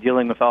were going to be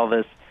dealing with all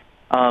this.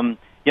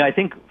 I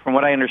think from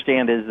what I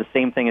understand is the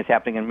same thing is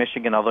happening in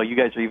Michigan, although you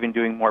guys are even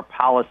doing more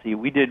policy.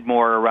 We did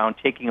more around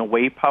taking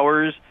away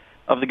powers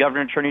of the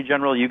governor and attorney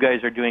general. You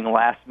guys are doing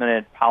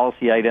last-minute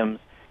policy items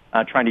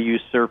trying to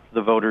usurp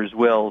the voters'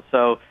 will.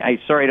 So I'm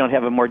sorry I don't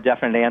have a more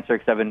definite answer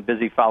because I've been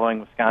busy following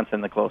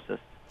Wisconsin the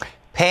closest.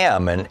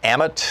 Pam in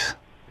Ammett,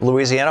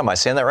 Louisiana. Am I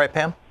saying that right,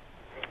 Pam?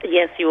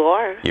 Yes, you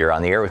are. You're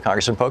on the air with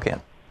Congressman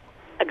Pocan.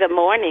 Good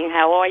morning.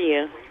 How are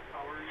you?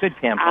 Good,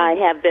 Pam. I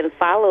have been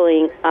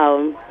following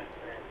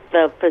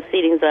the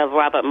proceedings of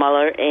Robert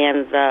Mueller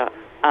and the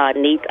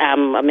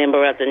I'm a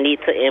member of the Need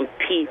to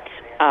Impeach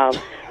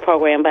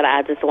program, but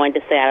I just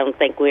wanted to say I don't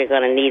think we're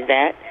going to need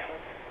that.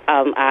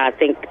 I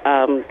think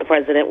the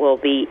president will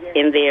be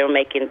in there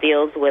making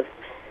deals with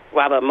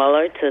Robert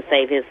Mueller to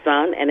save his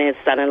son and his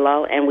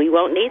son-in-law, and we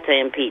won't need to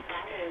impeach.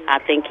 I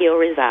think he'll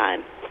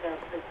resign.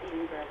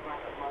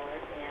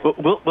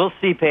 We'll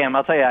see, Pam.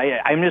 I'll tell you,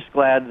 I'm just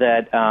glad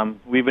that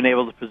we've been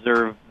able to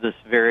preserve this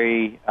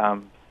very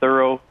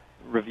thorough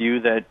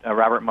review that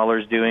Robert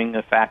Mueller's doing.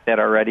 The fact that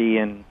already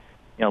in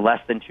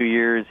less than 2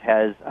 years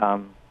has,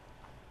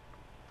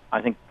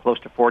 I think, close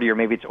to 40, or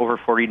maybe it's over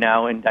 40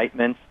 now,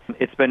 indictments.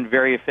 It's been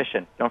very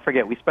efficient. Don't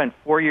forget, we spent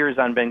 4 years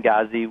on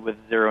Benghazi with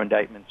 0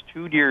 indictments,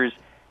 2 years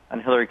on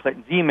Hillary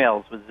Clinton's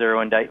emails with 0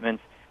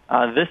 indictments.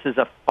 This is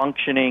a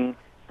functioning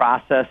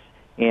process,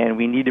 and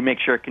we need to make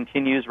sure it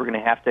continues. We're going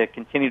to have to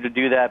continue to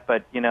do that,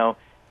 but,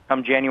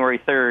 come January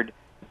 3rd,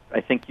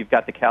 I think you've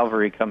got the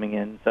cavalry coming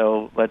in,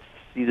 so let's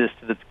see this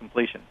to its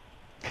completion.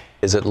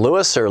 Is it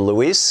Lewis or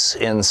Luis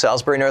in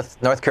Salisbury,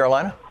 North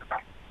Carolina?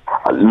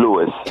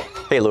 Lewis.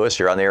 Hey, Lewis,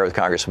 you're on the air with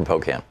Congressman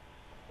Pocan.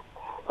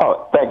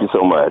 Oh, thank you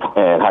so much.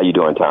 And how you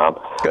doing, Tom?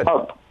 Good.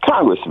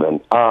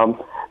 Congressman,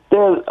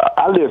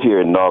 I live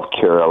here in North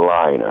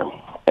Carolina,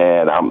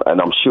 and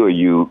I'm sure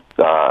you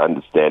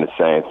understand the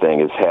same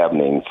thing is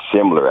happening,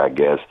 similar, I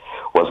guess,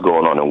 what's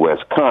going on in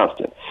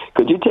Wisconsin.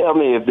 Could you tell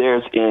me if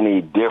there's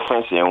any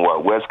difference in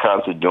what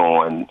Wisconsin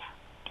doing,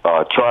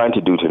 trying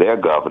to do to their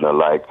governor,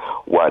 like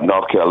what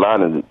North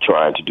Carolina is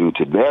trying to do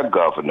to their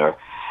governor,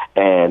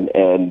 and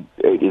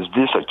is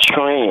this a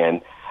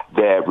trend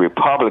that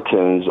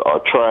Republicans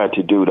are trying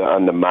to do to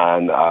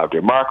undermine our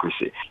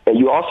democracy? And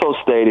you also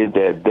stated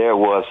that there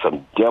was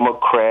some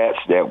Democrats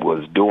that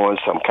was doing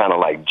some kind of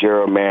like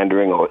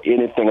gerrymandering or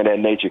anything of that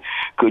nature.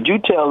 Could you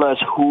tell us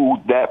who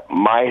that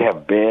might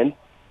have been?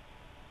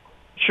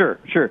 Sure.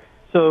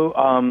 So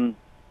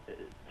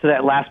to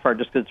that last part,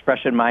 just because it's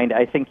fresh in mind,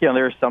 I think,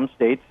 there are some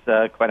states,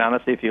 quite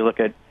honestly, if you look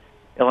at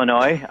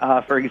Illinois,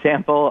 for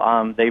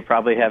example, they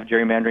probably have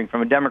gerrymandering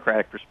from a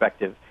Democratic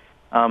perspective.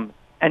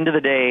 End of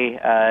the day,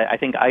 I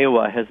think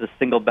Iowa has the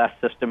single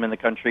best system in the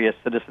country, a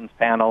citizens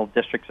panel,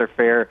 districts are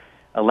fair,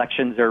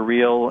 elections are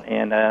real,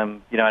 and,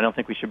 I don't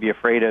think we should be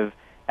afraid of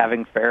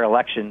having fair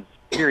elections,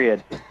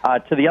 period.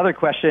 To the other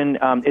question,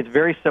 it's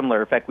very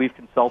similar. In fact, we've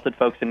consulted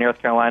folks in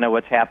North Carolina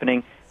what's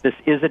happening. This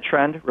is a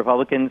trend.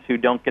 Republicans who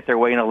don't get their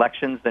way in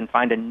elections then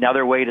find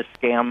another way to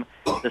scam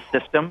the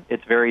system.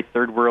 It's very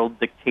third world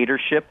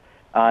dictatorship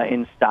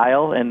in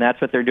style, and that's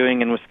what they're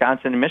doing in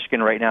Wisconsin and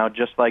Michigan right now,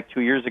 just like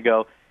 2 years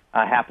ago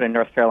happened in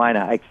North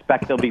Carolina. I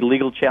expect there'll be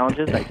legal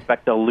challenges. I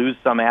expect they'll lose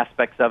some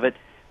aspects of it,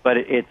 but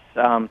it's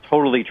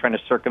totally trying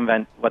to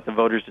circumvent what the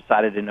voters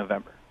decided in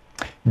November.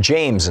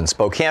 James in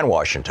Spokane,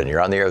 Washington. You're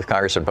on the air with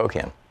Congressman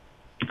Pocan.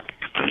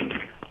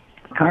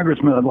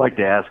 Congressman, I'd like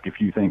to ask if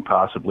you think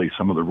possibly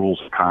some of the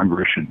rules of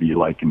Congress should be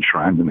like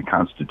enshrined in the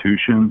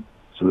Constitution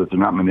so that they're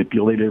not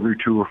manipulated every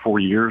 2 or 4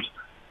 years.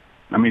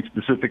 I mean,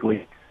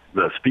 specifically,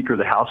 the Speaker of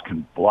the House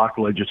can block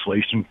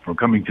legislation from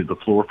coming to the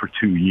floor for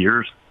 2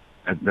 years.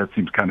 That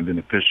seems kind of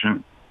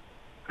inefficient.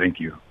 Thank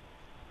you.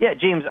 Yeah,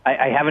 James,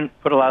 I haven't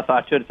put a lot of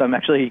thought to it, so I'm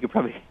actually, you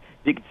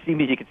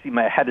could see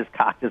my head is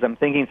cocked as I'm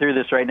thinking through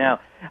this right now.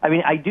 I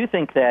mean, I do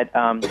think that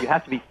you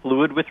have to be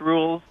fluid with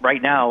rules.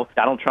 Right now,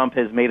 Donald Trump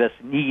has made us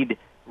need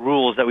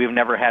rules that we've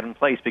never had in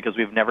place because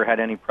we've never had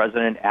any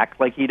president act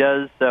like he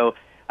does. So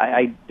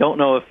I don't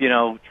know if,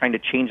 trying to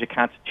change the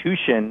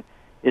Constitution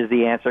is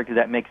the answer, because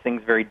that makes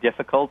things very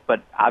difficult.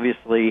 But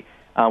obviously,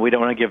 we don't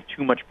want to give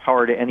too much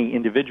power to any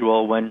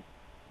individual when,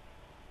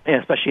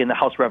 especially in the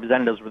House of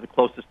Representatives, we're the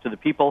closest to the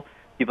people.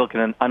 People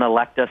can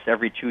unelect us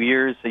every 2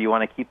 years, so you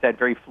want to keep that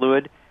very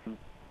fluid.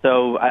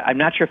 So I'm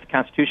not sure if the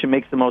Constitution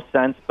makes the most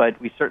sense,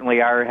 but we certainly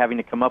are having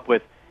to come up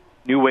with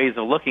new ways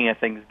of looking at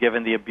things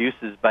given the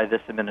abuses by this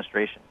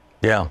administration.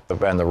 Yeah,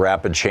 and the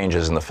rapid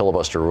changes in the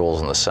filibuster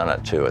rules in the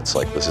Senate, too. It's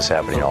like this is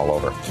happening all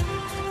over.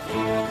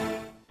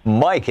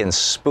 Mike in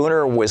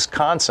Spooner,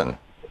 Wisconsin.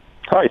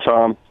 Hi,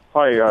 Tom.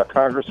 Hi,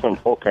 Congressman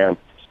Polkan.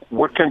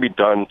 What can be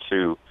done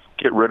to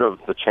get rid of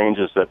the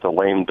changes that the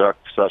lame duck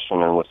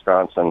session in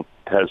Wisconsin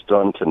has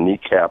done to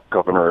kneecap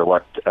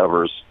Governor-elect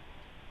Evers?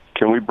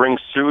 Can we bring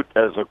suit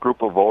as a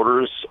group of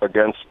voters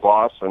against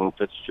Voss and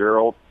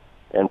Fitzgerald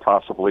and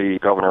possibly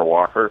Governor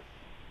Walker?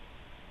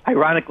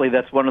 Ironically,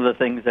 that's one of the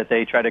things that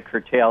they try to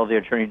curtail the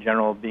Attorney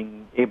General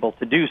being able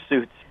to do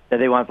suits, that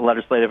they want the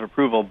legislative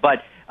approval.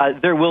 But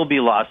there will be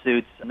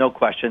lawsuits, no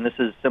question. This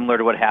is similar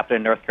to what happened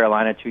in North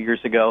Carolina 2 years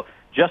ago.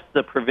 Just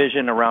the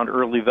provision around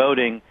early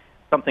voting,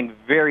 something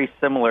very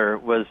similar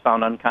was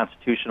found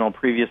unconstitutional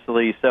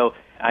previously. So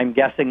I'm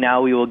guessing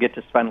now we will get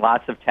to spend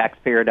lots of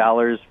taxpayer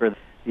dollars for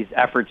these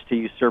efforts to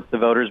usurp the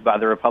voters by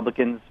the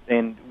Republicans.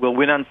 And we'll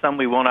win on some,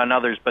 we won't on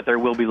others, but there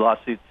will be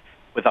lawsuits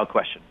without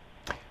question.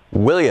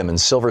 William in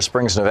Silver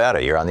Springs,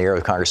 Nevada. You're on the air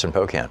with Congressman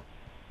Pocan.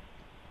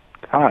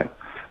 Hi.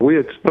 We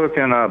had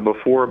spoken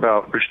before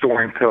about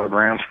restoring Pell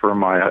Grants for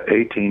my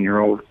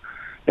 18-year-old.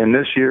 And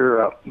this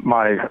year,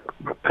 my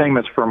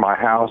payments for my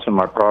house and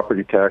my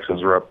property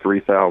taxes are up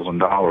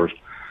 $3,000.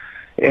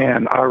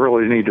 And I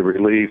really need the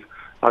relief.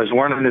 I was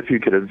wondering if you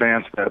could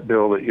advance that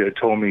bill that you had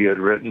told me you had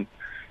written,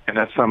 and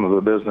that's some of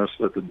the business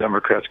that the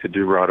Democrats could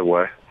do right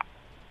away.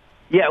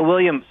 Yeah,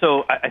 William,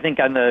 so I think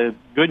on the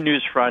good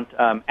news front,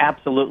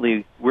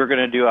 absolutely, we're going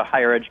to do a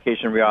higher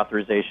education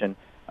reauthorization.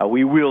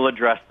 We will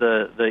address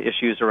the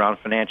issues around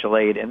financial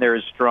aid, and there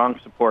is strong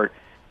support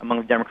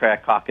among the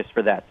Democratic caucus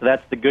for that. So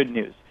that's the good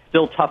news.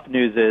 Still tough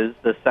news is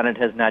the Senate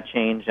has not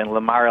changed, and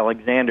Lamar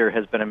Alexander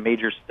has been a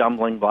major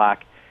stumbling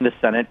block in the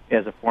Senate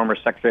as a former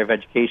Secretary of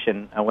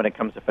Education when it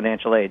comes to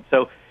financial aid.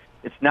 So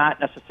it's not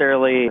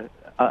necessarily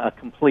a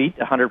complete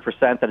 100%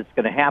 that it's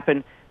going to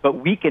happen, but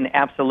we can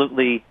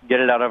absolutely get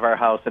it out of our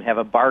House and have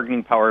a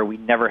bargaining power we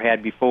never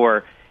had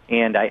before.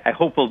 And I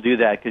hope we'll do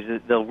that,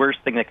 because the worst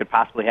thing that could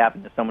possibly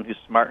happen to someone who's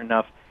smart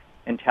enough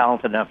and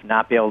talented enough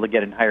not be able to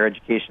get in higher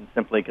education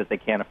simply because they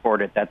can't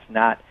afford it. That's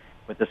not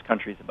what this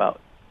country's about.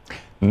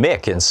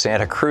 Mick in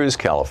Santa Cruz,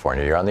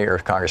 California. You're on the air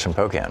with Congressman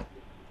Pocan.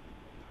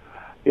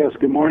 Yes,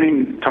 good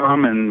morning,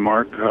 Tom and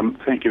Mark.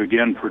 Thank you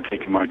again for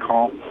taking my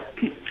call.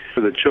 For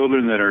the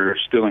children that are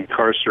still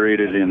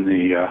incarcerated in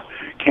the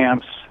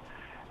camps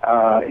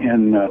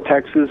in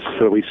Texas,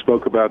 we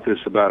spoke about this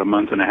about a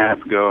month and a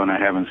half ago, and I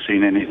haven't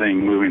seen anything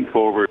moving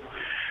forward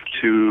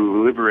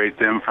to liberate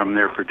them from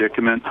their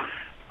predicament.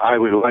 I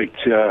would like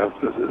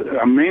to,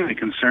 I'm mainly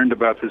concerned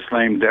about this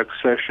lame duck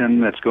session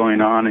that's going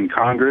on in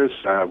Congress.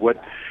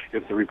 What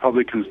if the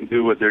Republicans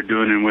do what they're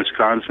doing in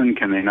Wisconsin?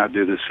 Can they not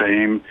do the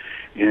same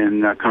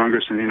in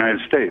Congress in the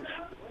United States?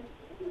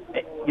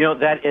 You know,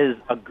 that is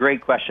a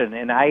great question.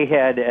 And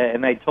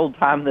I told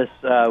Tom this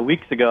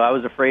weeks ago. I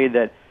was afraid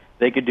that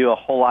they could do a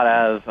whole lot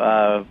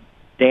of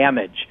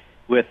damage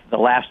with the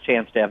last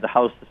chance to have the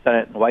House, the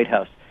Senate, and the White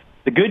House.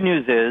 The good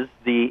news is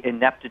the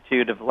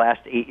ineptitude of the last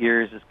 8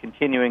 years is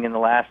continuing in the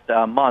last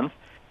month,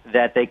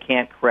 that they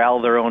can't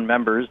corral their own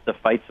members, the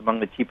fights among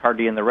the Tea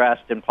Party and the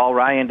rest, and Paul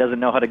Ryan doesn't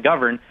know how to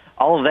govern.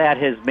 All of that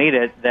has made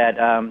it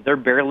that they're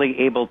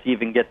barely able to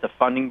even get the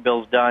funding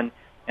bills done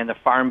and the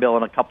Farm Bill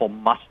and a couple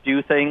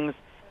must-do things.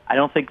 I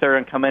don't think they're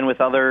going to come in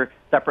with other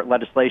separate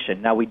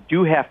legislation. Now, we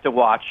do have to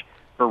watch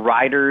for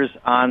riders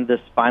on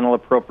this final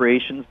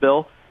appropriations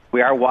bill.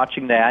 We are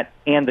watching that.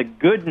 And the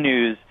good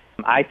news,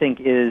 I think,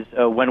 is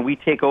when we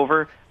take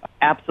over,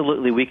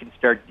 absolutely we can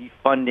start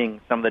defunding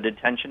some of the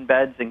detention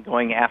beds and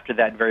going after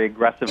that very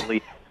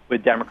aggressively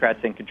with Democrats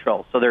in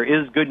control. So there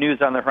is good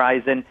news on the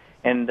horizon.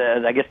 And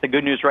I guess the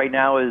good news right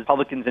now is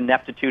Republicans'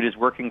 ineptitude is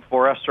working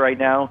for us right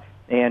now.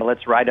 And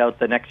let's ride out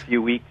the next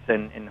few weeks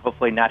and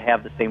hopefully not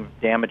have the same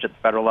damage at the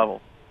federal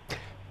level.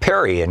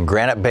 Perry in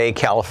Granite Bay,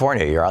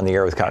 California. You're on the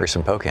air with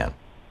Congressman Pocan.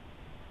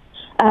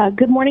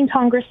 Good morning,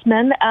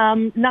 Congressman.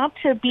 Not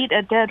to beat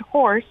a dead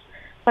horse,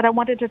 but I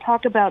wanted to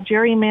talk about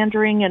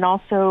gerrymandering and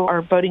also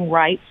our voting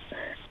rights.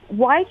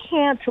 Why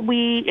can't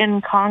we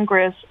in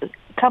Congress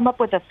come up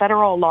with a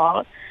federal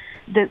law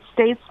that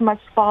states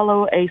must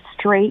follow a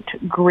straight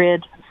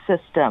grid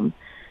system?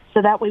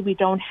 So that way we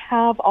don't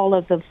have all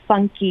of the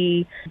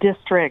funky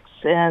districts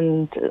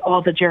and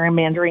all the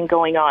gerrymandering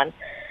going on.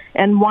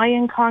 And why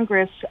in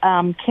Congress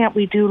can't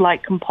we do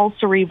like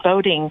compulsory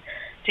voting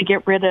to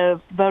get rid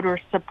of voter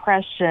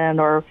suppression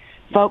or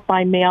vote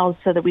by mail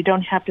so that we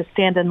don't have to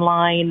stand in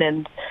line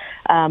and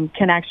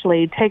can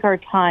actually take our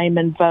time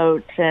and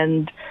vote,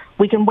 and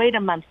we can wait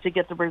a month to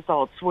get the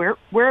results.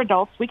 We're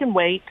adults. We can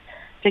wait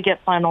to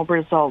get final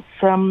results.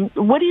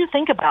 What do you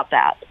think about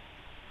that?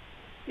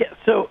 Yeah,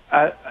 so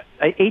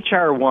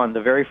H.R. 1,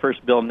 the very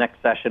first bill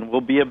next session,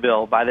 will be a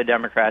bill by the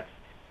Democrats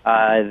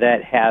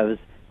that has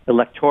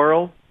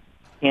electoral,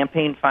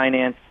 campaign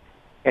finance,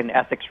 and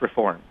ethics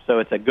reform. So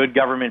it's a good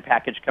government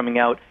package coming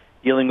out,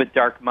 dealing with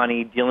dark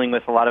money, dealing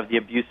with a lot of the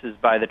abuses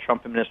by the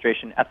Trump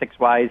administration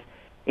ethics-wise,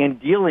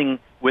 and dealing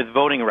with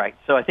voting rights.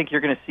 So I think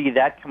you're going to see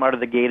that come out of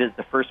the gate as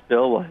the first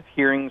bill. We'll have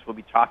hearings. We'll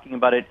be talking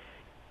about it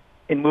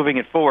and moving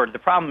it forward. The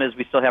problem is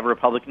we still have a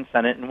Republican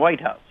Senate and White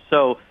House.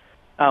 So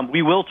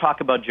we will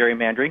talk about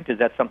gerrymandering because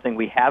that's something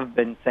we have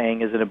been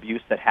saying is an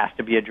abuse that has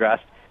to be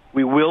addressed.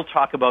 We will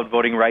talk about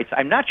voting rights.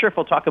 I'm not sure if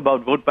we'll talk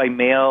about vote by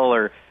mail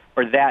or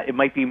that. It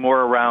might be more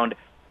around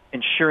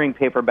ensuring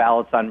paper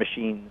ballots on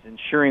machines,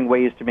 ensuring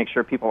ways to make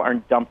sure people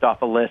aren't dumped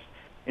off a list,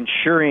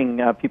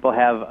 ensuring people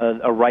have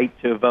a right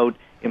to vote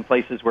in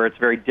places where it's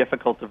very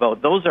difficult to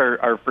vote. Those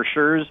are for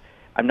sures.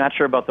 I'm not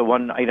sure about the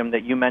one item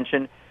that you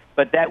mentioned,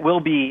 but that will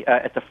be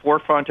at the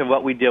forefront of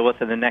what we deal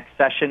with in the next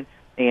session.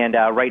 And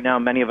right now,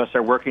 many of us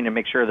are working to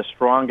make sure the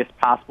strongest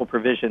possible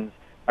provisions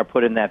are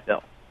put in that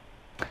bill.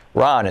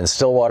 Ron in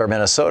Stillwater,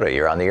 Minnesota.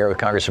 You're on the air with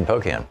Congressman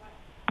Pocan.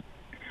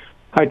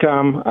 Hi,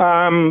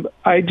 Tom.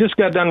 I just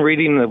got done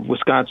reading the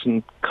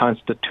Wisconsin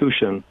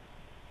Constitution,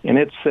 and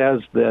it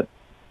says that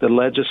the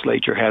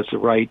legislature has the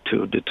right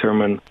to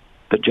determine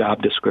the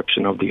job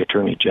description of the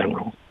Attorney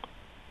General.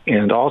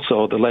 And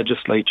also, the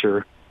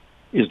legislature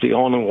is the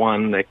only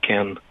one that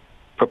can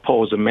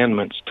propose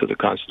amendments to the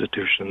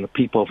Constitution. The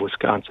people of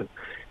Wisconsin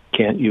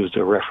can't use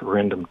a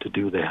referendum to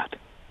do that.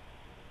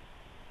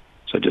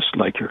 So just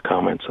like your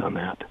comments on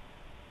that.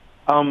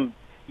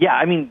 Yeah,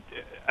 I mean,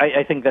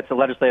 I think that's a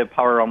legislative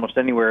power almost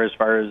anywhere as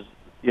far as,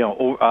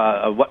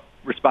 what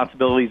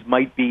responsibilities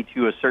might be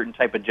to a certain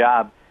type of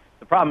job.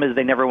 The problem is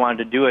they never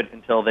wanted to do it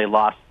until they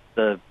lost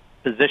the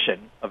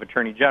position of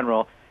Attorney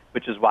General,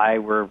 which is why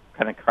we're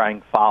kind of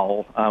crying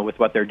foul with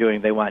what they're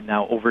doing. They want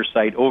now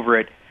oversight over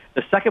it.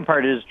 The second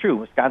part is true.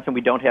 Wisconsin,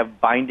 we don't have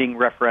binding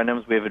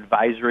referendums. We have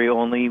advisory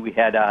only. We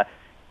had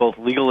both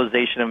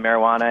legalization of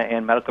marijuana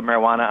and medical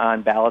marijuana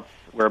on ballots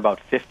where about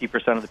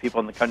 50% of the people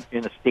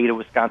in the state of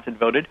Wisconsin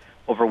voted.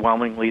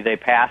 Overwhelmingly, they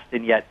passed,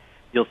 and yet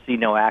you'll see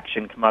no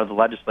action come out of the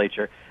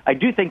legislature. I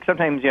do think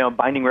sometimes,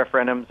 binding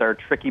referendums are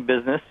tricky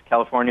business.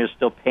 California is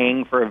still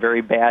paying for a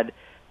very bad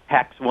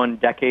tax one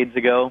decades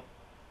ago.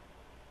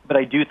 But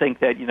I do think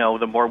that,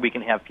 the more we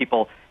can have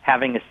people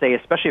having a say,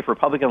 especially if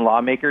Republican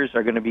lawmakers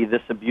are going to be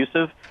this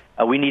abusive,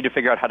 we need to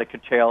figure out how to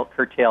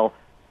curtail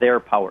their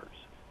powers.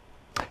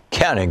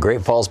 Ken in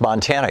Great Falls,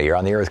 Montana. You're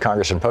on the air with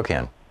Congressman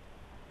Pocan.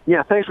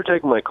 Yeah, thanks for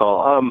taking my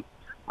call.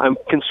 I'm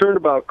concerned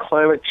about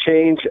climate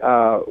change,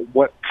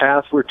 what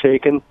path we're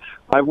taking.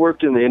 I've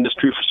worked in the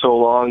industry for so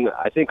long.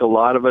 I think a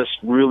lot of us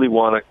really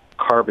want a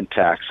carbon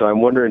tax. So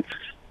I'm wondering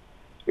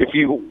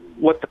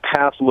what the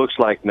path looks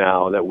like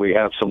now that we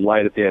have some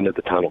light at the end of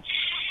the tunnel.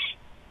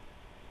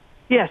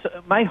 Yes,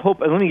 my hope,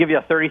 let me give you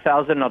a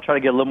 30,000, and I'll try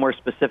to get a little more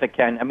specific,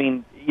 Ken. I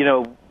mean,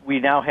 we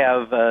now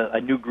have a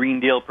new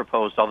Green Deal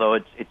proposed, although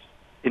it's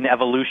in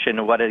evolution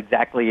of what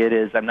exactly it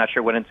is. I'm not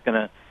sure when it's going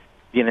to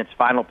be in its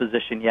final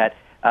position yet.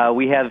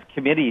 We have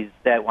committees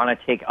that want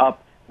to take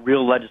up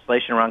real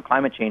legislation around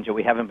climate change that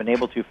we haven't been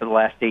able to for the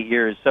last 8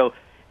 years. So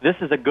this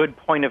is a good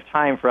point of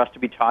time for us to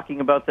be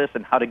talking about this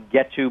and how to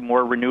get to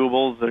more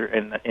renewables.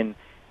 And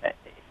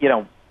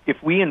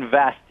if we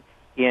invest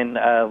in,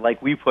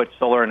 like we put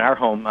solar in our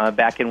home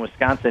back in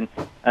Wisconsin,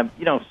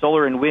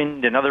 solar and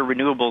wind and other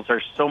renewables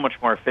are so much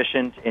more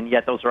efficient, and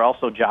yet those are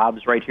also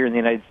jobs right here in the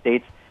United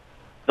States.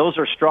 Those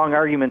are strong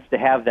arguments to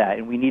have that,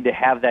 and we need to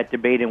have that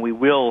debate, and we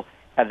will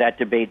have that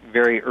debate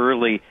very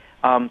early.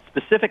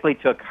 Specifically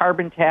to a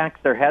carbon tax,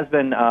 there has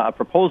been a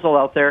proposal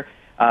out there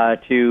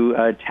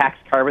to tax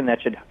carbon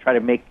that should try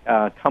to make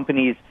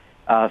companies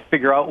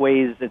figure out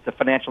ways. It's a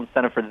financial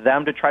incentive for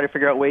them to try to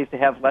figure out ways to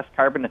have less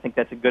carbon. I think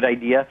that's a good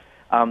idea.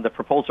 The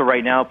proposal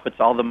right now puts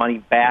all the money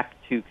back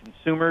to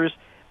consumers.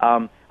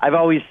 I've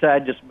always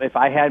said, just if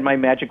I had my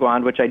magic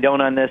wand, which I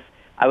don't on this,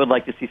 I would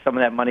like to see some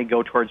of that money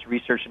go towards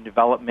research and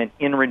development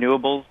in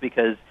renewables,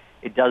 because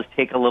it does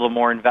take a little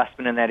more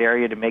investment in that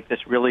area to make this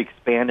really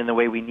expand in the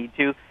way we need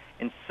to.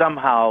 And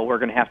somehow we're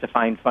going to have to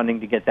find funding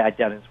to get that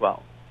done as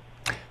well.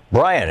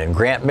 Brian in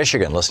Grant,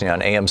 Michigan, listening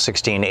on AM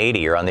 1680.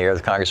 You're on the air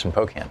with Congressman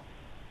Pocan.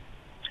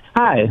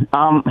 Hi.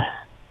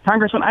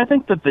 Congressman, I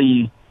think that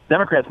the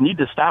Democrats need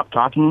to stop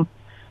talking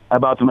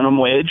about the minimum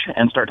wage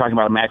and start talking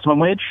about a maximum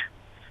wage.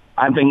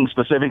 I'm thinking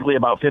specifically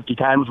about 50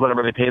 times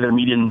whatever they pay their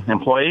median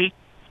employee,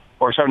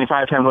 or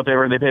 75 times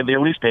whatever they pay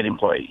their least paid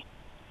employee,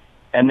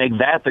 and make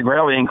that the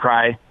rallying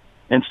cry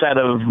instead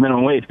of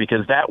minimum wage,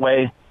 because that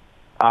way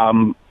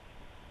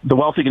the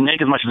wealthy can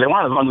make as much as they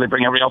want as long as they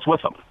bring everybody else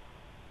with them.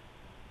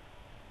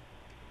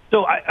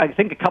 So I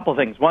think a couple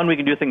things. One, we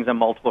can do things on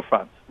multiple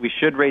fronts. We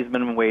should raise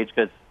minimum wage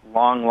because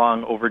long,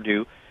 long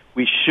overdue.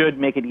 We should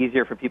make it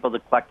easier for people to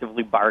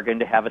collectively bargain,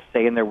 to have a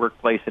say in their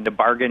workplace, and to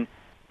bargain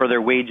for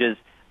their wages.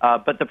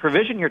 But the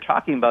provision you're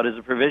talking about is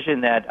a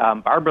provision that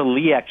Barbara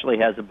Lee actually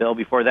has a bill.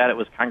 Before that, it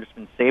was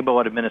Congressman Sabo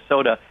out of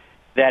Minnesota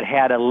that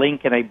had a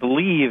link, and I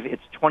believe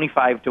it's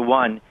 25 to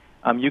 1.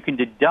 You can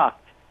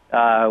deduct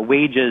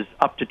wages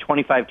up to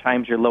 25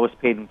 times your lowest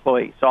paid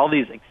employee. So all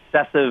these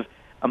excessive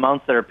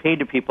amounts that are paid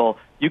to people,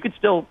 you could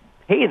still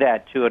pay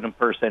that to a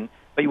person,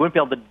 but you wouldn't be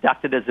able to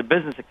deduct it as a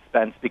business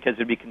expense because it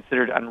would be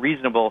considered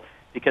unreasonable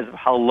because of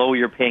how low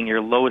you're paying your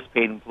lowest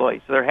paid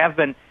employee. So there have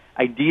been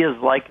ideas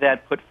like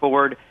that put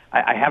forward.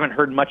 I haven't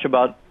heard much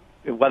about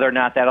whether or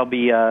not that'll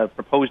be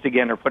proposed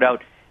again or put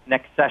out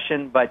next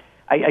session, but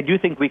I do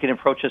think we can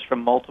approach this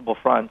from multiple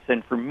fronts.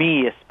 And for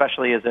me,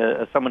 especially as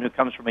someone who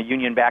comes from a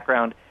union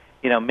background,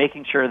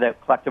 making sure that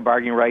collective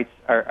bargaining rights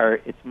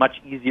it's much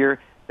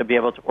easier to be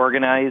able to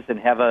organize and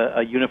have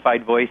a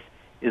unified voice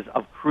is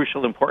of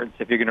crucial importance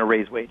if you're going to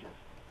raise wages.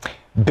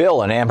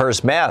 Bill in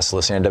Amherst, Mass.,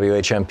 listening to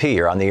WHMP.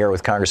 You're on the air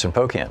with Congressman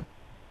Pocan.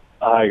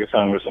 Hi,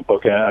 Congressman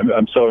Pocan.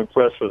 I'm so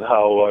impressed with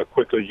how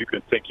quickly you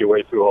can think your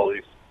way through all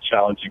these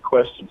challenging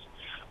questions.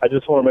 I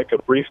just want to make a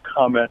brief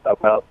comment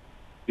about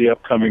the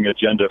upcoming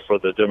agenda for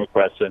the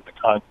Democrats in the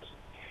Congress.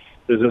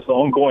 There's this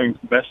ongoing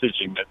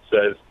messaging that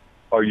says,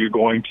 are you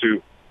going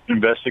to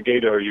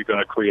investigate or are you going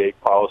to create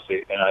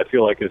policy? And I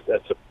feel like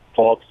that's a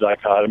false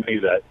dichotomy,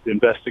 that the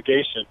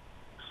investigation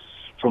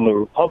from the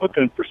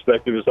Republican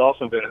perspective has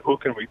often been, who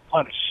can we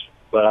punish?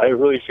 But I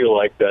really feel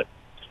like that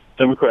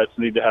Democrats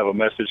need to have a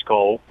message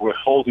called, we're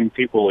holding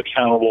people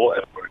accountable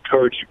and we're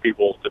encouraging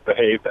people to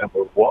behave and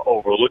we're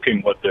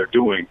overlooking what they're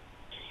doing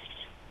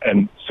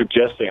and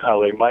suggesting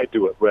how they might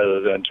do it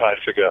rather than trying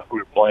to figure out who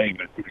to blame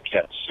and who to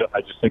catch. So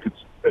I just think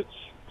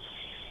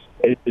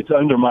it's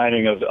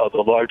undermining of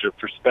the larger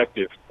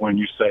perspective when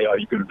you say, are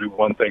you going to do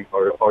one thing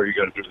or are you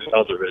going to do the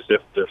other, as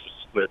if there's a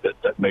split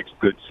that makes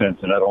good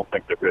sense, and I don't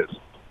think there is.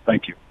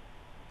 Thank you.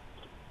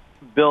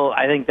 Bill,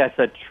 I think that's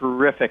a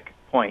terrific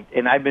point.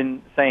 And I've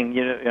been saying,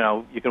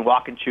 you can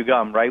walk and chew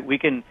gum, right? We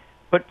can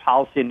put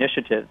policy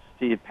initiatives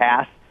to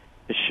pass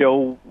to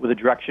show the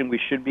direction we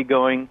should be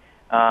going.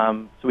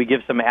 So we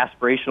give some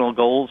aspirational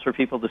goals for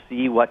people to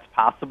see what's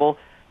possible.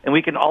 And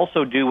we can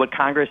also do what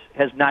Congress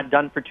has not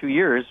done for 2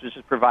 years, which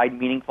is provide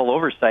meaningful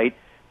oversight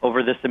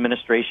over this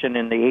administration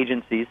and the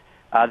agencies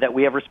that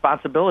we have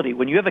responsibility.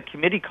 When you have a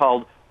committee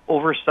called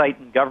Oversight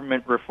and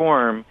Government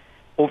Reform,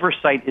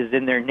 oversight is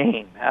in their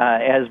name,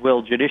 as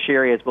will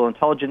judiciary, as will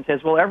intelligence,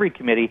 as will every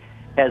committee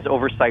has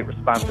oversight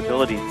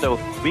responsibilities. So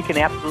we can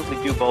absolutely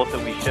do both,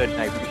 and we should,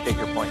 and I appreciate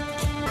your point.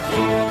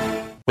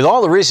 With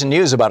all the recent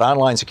news about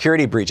online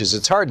security breaches,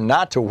 it's hard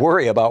not to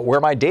worry about where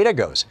my data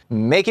goes.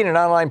 Making an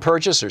online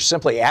purchase or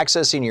simply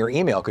accessing your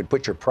email could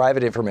put your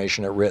private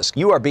information at risk.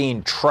 You are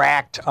being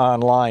tracked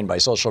online by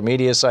social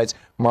media sites,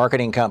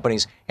 marketing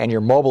companies, and your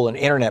mobile and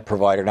internet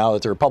provider now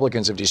that the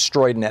Republicans have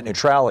destroyed net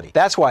neutrality.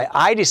 That's why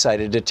I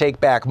decided to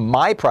take back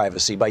my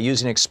privacy by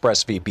using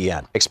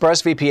ExpressVPN.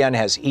 ExpressVPN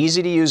has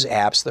easy-to-use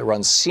apps that run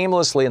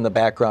seamlessly in the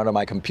background of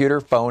my computer,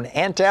 phone,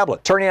 and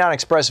tablet. Turning on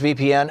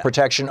ExpressVPN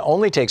protection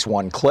only takes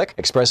one click.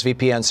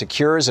 ExpressVPN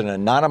secures and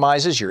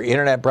anonymizes your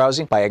internet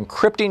browsing by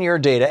encrypting your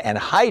data and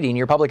hiding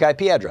your public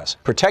IP address.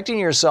 Protecting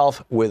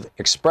yourself with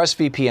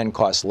ExpressVPN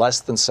costs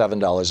less than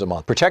 $7 a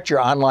month. Protect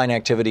your online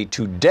activity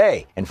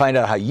today and find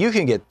out how you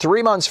can get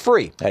 3 months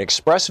free at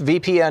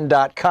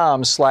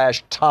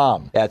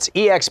expressvpn.com/Tom. That's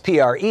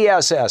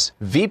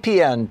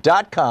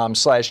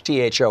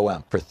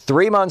expressvpn.com/THOM for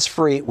 3 months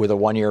free with a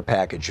 1-year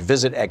package.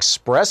 Visit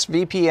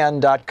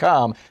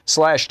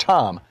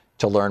expressvpn.com/Tom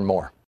to learn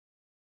more.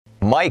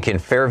 Mike in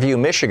Fairview,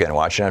 Michigan,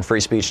 watching on Free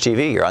Speech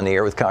TV. You're on the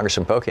air with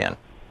Congressman Pocan.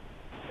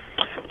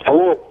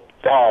 Hello,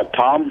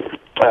 Tom.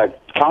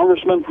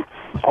 Congressman,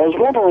 I was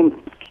wondering,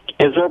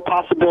 is there a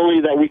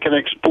possibility that we can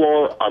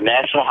explore a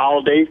national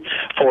holiday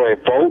for a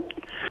vote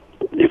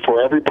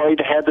for everybody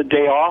to have the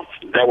day off?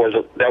 That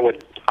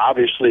would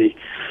obviously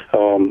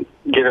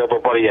give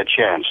everybody a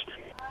chance.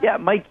 Yeah,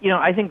 Mike,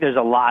 I think there's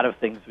a lot of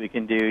things we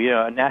can do.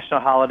 A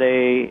national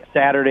holiday,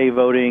 Saturday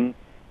voting,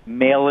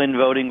 mail-in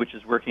voting, which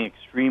is working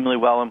extremely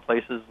well in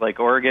places like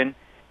Oregon.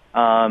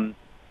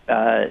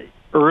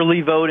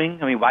 Early voting.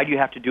 I mean, why do you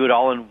have to do it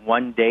all in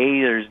one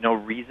day? There's no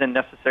reason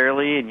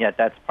necessarily, and yet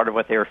that's part of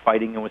what they were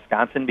fighting in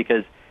Wisconsin,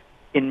 because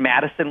in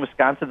Madison,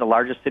 Wisconsin, the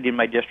largest city in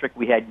my district,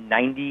 we had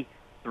 93%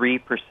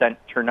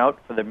 turnout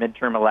for the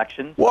midterm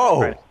elections.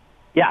 Whoa!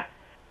 Yeah,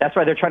 that's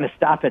why they're trying to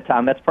stop it,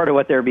 Tom. That's part of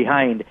what they're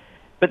behind.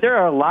 But there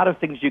are a lot of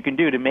things you can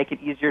do to make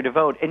it easier to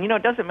vote. And,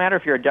 it doesn't matter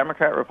if you're a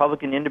Democrat,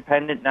 Republican,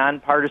 independent,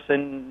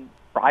 nonpartisan,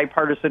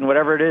 bipartisan,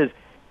 whatever it is.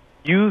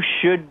 You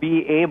should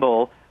be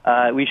able,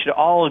 we should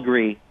all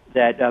agree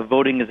that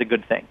voting is a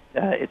good thing.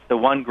 It's the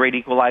one great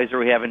equalizer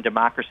we have in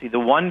democracy. The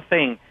one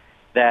thing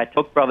that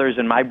Koch brothers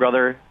and my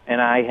brother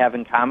and I have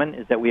in common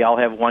is that we all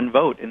have one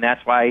vote, and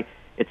that's why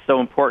it's so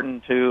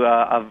important to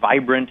a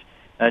vibrant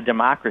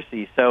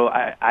democracy. So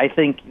I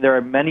think there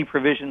are many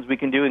provisions we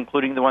can do,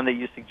 including the one that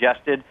you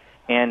suggested,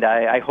 and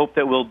I hope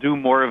that we'll do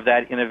more of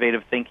that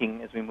innovative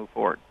thinking as we move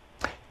forward.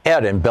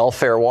 Ed in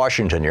Belfair,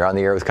 Washington. You're on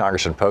the air with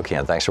Congressman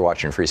Pocan. Thanks for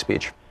watching Free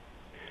Speech.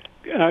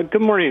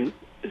 Good morning,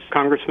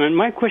 Congressman.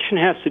 My question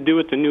has to do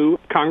with the new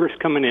Congress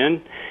coming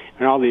in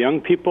and all the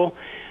young people.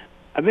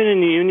 I've been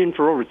in the union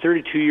for over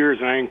 32 years,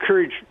 and I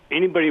encourage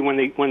anybody when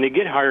they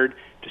get hired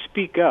to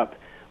speak up.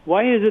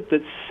 Why is it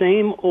that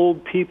same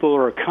old people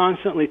are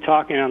constantly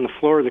talking on the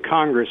floor of the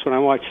Congress when I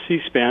watch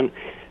C-SPAN?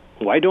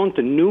 Why don't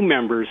the new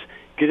members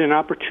get an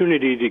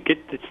opportunity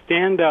to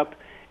stand up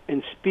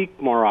and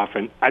speak more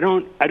often? I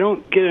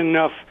don't get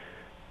enough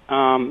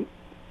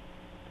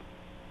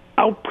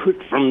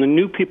output from the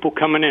new people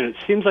coming in. It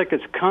seems like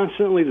it's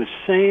constantly the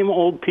same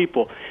old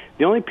people.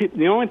 The only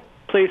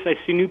place I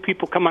see new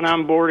people coming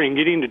on board and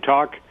getting to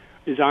talk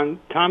is on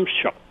Tom's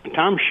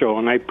show,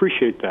 and I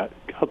appreciate that.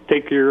 I'll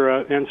take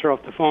your answer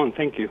off the phone.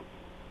 Thank you.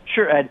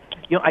 Sure, Ed.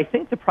 I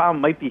think the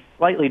problem might be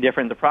slightly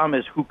different. The problem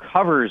is who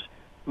covers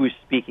who's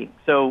speaking.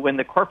 So when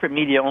the corporate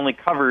media only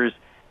covers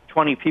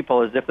 20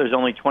 people as if there's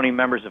only 20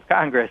 members of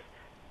Congress,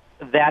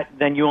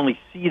 then you only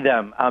see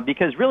them.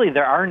 Because really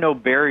there are no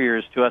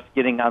barriers to us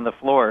getting on the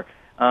floor.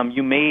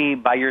 You may,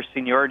 by your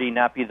seniority,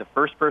 not be the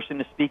first person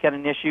to speak on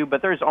an issue,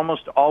 but there's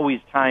almost always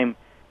time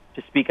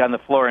to speak on the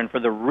floor. And for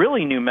the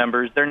really new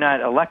members, they're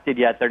not elected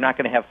yet. They're not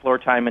going to have floor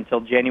time until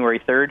January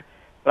 3rd.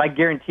 But I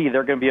guarantee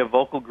they're going to be a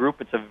vocal group.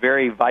 It's a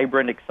very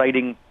vibrant,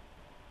 exciting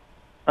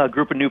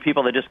group of new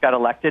people that just got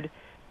elected.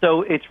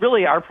 So it's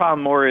really our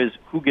problem more is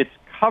who gets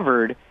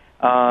covered.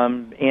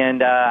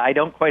 And I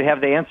don't quite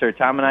have the answer.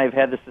 Tom and I have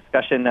had this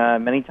discussion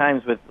many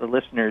times with the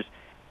listeners.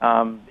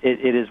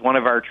 It is one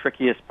of our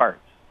trickiest parts.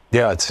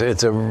 Yeah,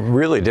 it's a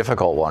really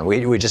difficult one.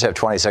 We just have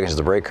 20 seconds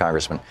to break,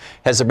 Congressman.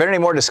 Has there been any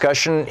more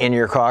discussion in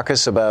your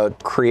caucus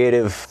about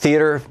creative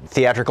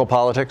theatrical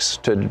politics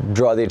to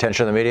draw the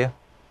attention of the media?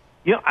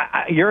 You're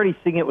already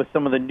seeing it with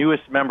some of the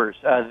newest members.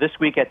 This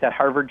week at that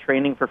Harvard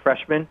training for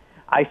freshmen,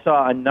 I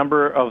saw a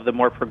number of the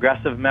more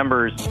progressive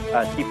members,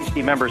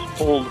 CPC members,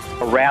 hold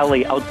a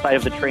rally outside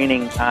of the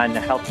training on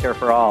healthcare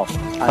for all.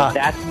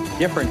 That's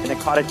different, and it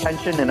caught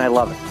attention, and I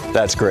love it.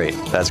 That's great.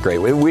 That's great.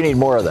 We need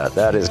more of that.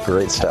 That is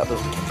great stuff.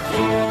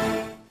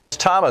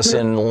 Thomas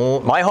in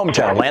my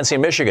hometown,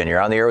 Lansing, Michigan. You're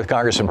on the air with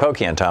Congressman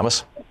Pocan.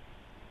 Thomas.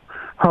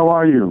 How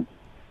are you,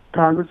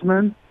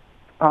 Congressman?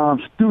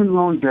 Student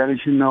loan debt,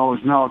 as you know, is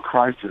now a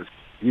crisis.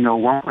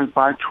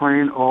 1.5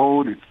 trillion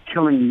old. It's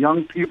killing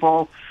young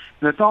people.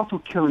 And it's also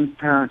killing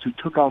parents who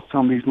took out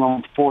some of these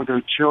loans for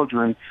their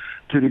children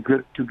to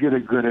get a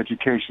good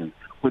education.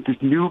 With this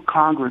new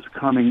Congress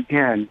coming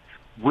in,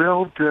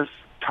 will this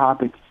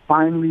topic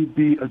finally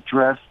be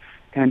addressed,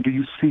 and do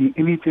you see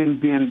anything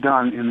being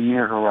done in the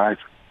near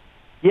horizon?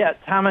 Yeah,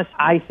 Thomas,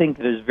 I think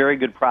there's very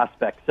good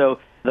prospects. So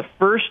the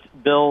first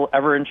bill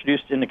ever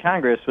introduced into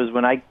Congress was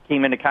when I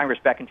came into Congress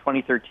back in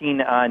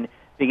 2013 on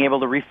being able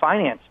to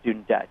refinance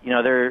student debt.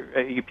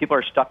 People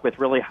are stuck with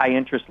really high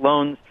interest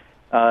loans.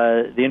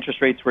 The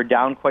interest rates were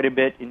down quite a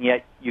bit, and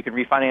yet you can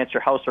refinance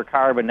your house or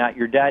car, but not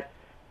your debt.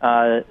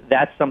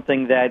 That's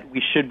something that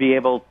we should be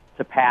able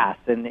to pass,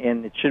 and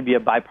it should be a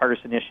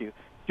bipartisan issue.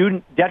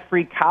 Student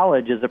debt-free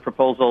college is a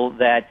proposal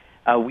that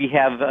we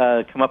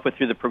have come up with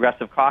through the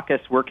Progressive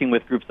Caucus, working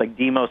with groups like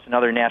Demos and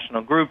other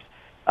national groups.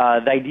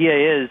 The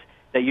idea is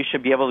that you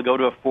should be able to go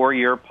to a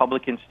 4-year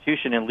public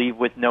institution and leave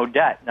with no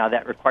debt. Now,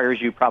 that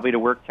requires you probably to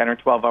work 10 or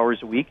 12 hours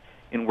a week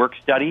in work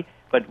study,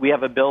 but we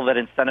have a bill that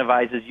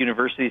incentivizes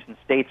universities and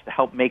states to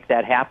help make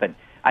that happen.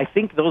 I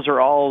think those are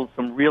all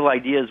some real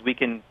ideas we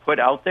can put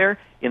out there,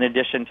 in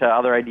addition to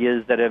other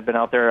ideas that have been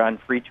out there on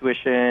free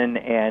tuition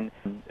and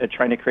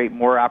trying to create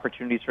more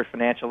opportunities for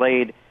financial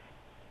aid.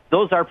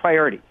 Those are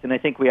priorities, and I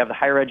think we have the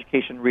higher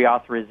education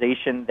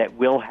reauthorization that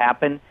will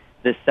happen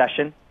this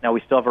session. Now,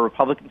 we still have a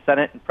Republican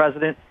Senate and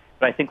President,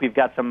 but I think we've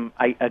got some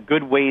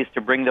good ways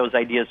to bring those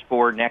ideas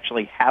forward and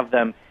actually have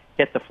them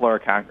hit the floor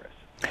of Congress.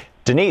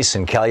 Denise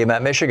in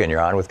Calumet, Michigan.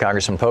 You're on with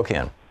Congressman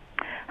Pocan.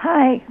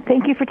 Hi.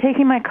 Thank you for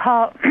taking my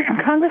call.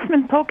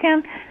 Congressman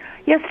Pocan,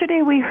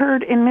 yesterday we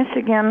heard in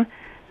Michigan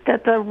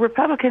that the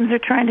Republicans are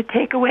trying to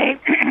take away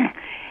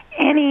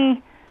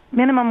any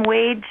minimum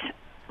wage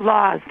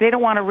laws. They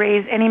don't want to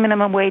raise any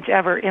minimum wage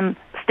ever in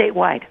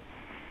statewide.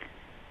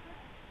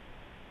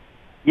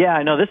 Yeah,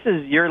 I know.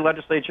 Your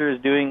legislature is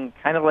doing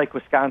kind of like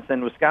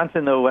Wisconsin.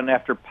 Wisconsin, though, went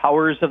after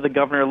powers of the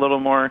governor a little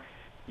more.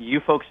 You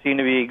folks seem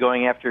to be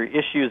going after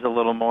issues a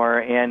little more,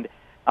 and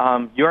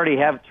you already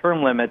have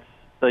term limits,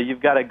 so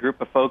you've got a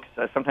group of folks,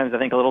 sometimes I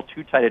think a little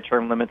too tight at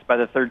term limits. By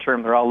the third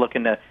term, they're all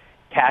looking to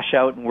cash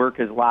out and work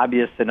as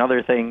lobbyists and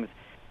other things.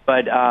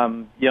 But,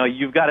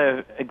 you've got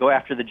to go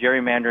after the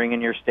gerrymandering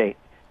in your state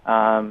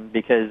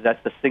because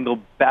that's the single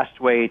best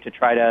way to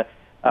try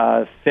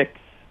to fix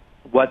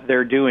what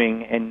they're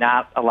doing and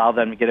not allow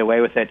them to get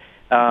away with it.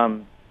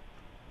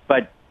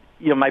 But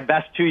my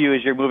best to you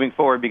as you're moving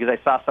forward, because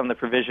I saw some of the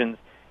provisions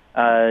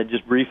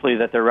just briefly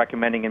that they're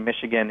recommending in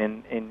Michigan.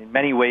 And in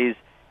many ways,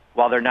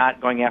 while they're not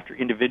going after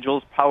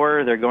individuals'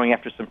 power, they're going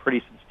after some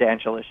pretty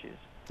substantial issues.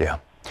 Yeah.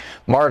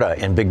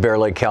 Marta in Big Bear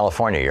Lake,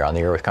 California. You're on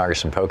the air with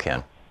Congressman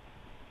Pocan.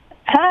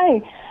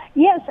 Hi.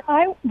 Yes,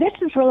 this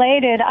is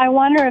related. I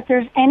wonder if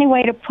there's any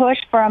way to push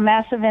for a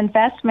massive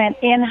investment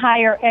in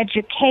higher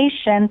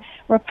education.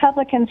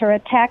 Republicans are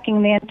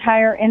attacking the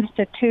entire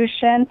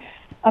institution.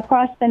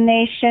 Across the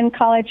nation,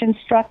 college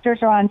instructors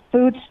are on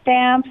food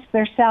stamps.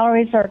 Their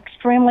salaries are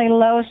extremely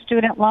low.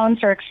 Student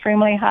loans are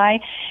extremely high.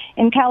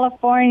 In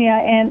California,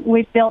 and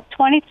we've built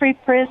 23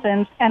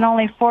 prisons and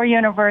only 4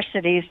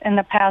 universities in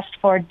the past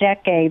 4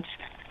 decades.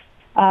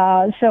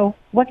 So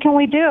what can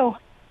we do?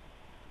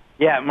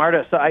 Yeah,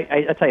 Marta, so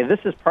I tell you,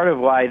 this is part of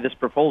why this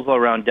proposal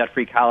around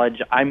debt-free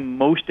college I'm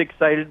most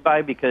excited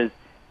by, because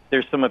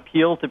there's some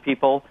appeal to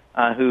people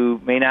who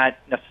may not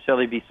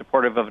necessarily be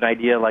supportive of an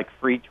idea like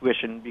free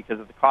tuition because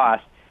of the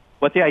cost.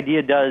 What the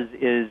idea does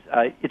is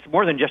it's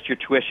more than just your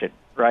tuition,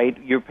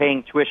 right? You're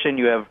paying tuition,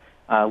 you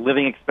have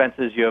living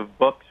expenses, you have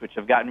books, which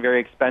have gotten very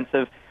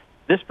expensive.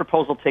 This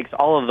proposal takes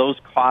all of those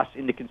costs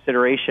into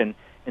consideration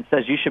and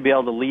says you should be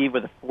able to leave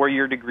with a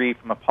 4-year degree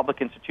from a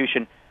public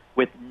institution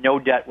with no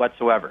debt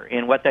whatsoever.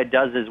 And what that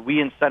does is we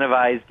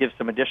incentivize, give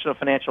some additional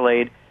financial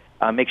aid,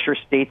 make sure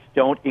states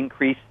don't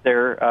increase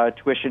their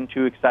tuition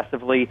too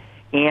excessively,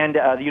 and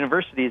the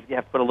universities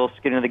have to put a little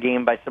skin in the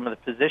game by some of the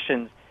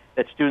positions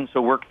that students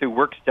will work through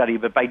work study.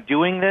 But by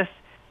doing this,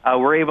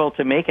 we're able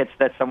to make it so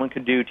that someone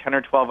could do 10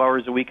 or 12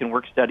 hours a week in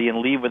work study and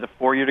leave with a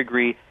 4-year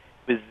degree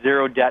with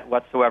 0 debt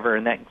whatsoever,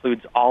 and that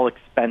includes all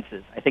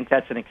expenses. I think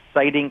that's an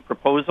exciting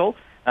proposal.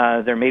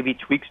 There may be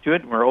tweaks to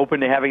it, and we're open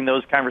to having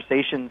those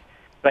conversations.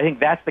 But I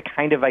think that's the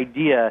kind of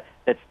idea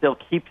that still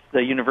keeps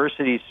the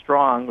universities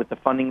strong with the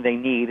funding they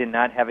need and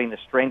not having the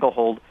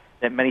stranglehold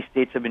that many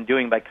states have been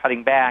doing by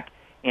cutting back,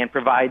 and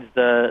provides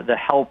the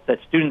help that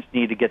students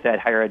need to get that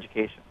higher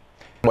education.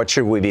 What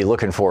should we be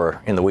looking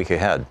for in the week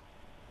ahead?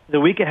 The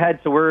week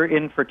ahead, so we're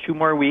in for 2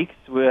 more weeks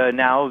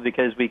now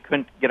because we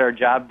couldn't get our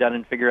job done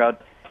and figure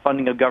out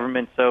funding of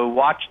government. So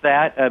watch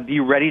that. Be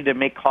ready to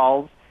make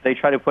calls. They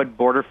try to put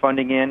border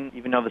funding in,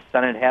 even though the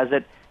Senate has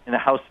it. In the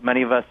House,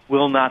 many of us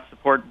will not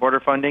support border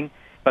funding,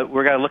 but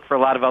we're going to look for a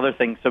lot of other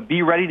things. So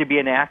be ready to be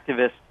an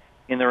activist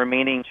in the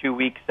remaining 2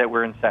 weeks that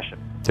we're in session.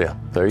 Yeah,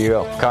 there you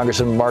go.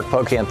 Congressman Mark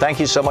Pocan,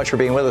 thank you so much for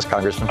being with us,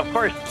 Congressman. Of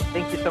course.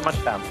 Thank you so much,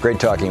 Tom. Great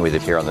talking with you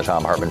here on the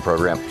Thom Hartmann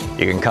Program.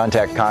 You can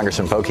contact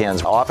Congressman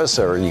Pocan's office,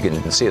 or you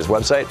can see his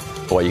website.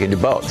 Well, you can do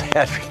both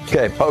at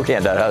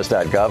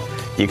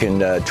pocan.house.gov. You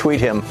can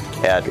tweet him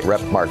at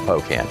Rep. Mark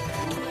Pocan.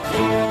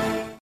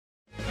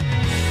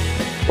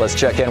 Let's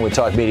check in with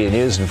Talk Media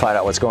News and find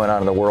out what's going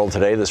on in the world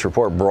today. This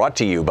report brought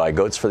to you by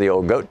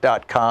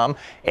goatsfortheoldgoat.com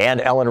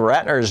and Ellen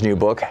Ratner's new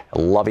book,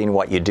 Loving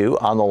What You Do.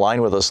 On the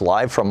line with us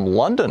live from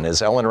London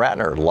is Ellen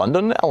Ratner.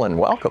 London, Ellen,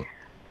 welcome.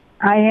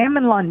 I am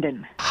in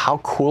London. How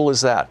cool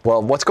is that?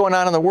 Well, what's going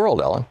on in the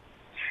world, Ellen?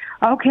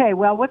 Okay,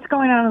 well, what's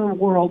going on in the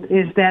world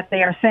is that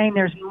they are saying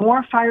there's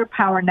more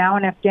firepower now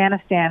in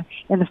Afghanistan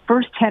in the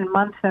first 10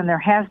 months than there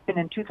has been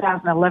in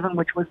 2011,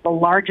 which was the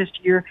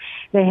largest year.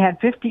 They had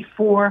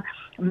 54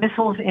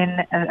 missiles in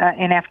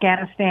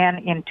Afghanistan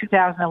in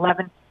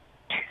 2011,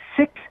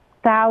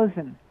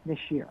 6,000 this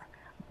year,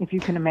 if you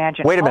can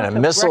imagine. Wait a minute,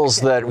 also,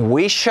 missiles that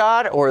we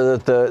shot or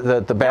that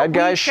the bad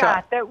guys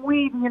shot? That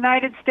we, the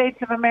United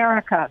States of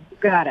America,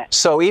 got it.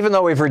 So even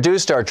though we've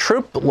reduced our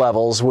troop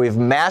levels, we've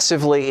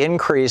massively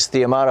increased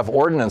the amount of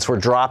ordnance we're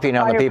dropping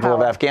on the people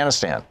of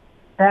Afghanistan.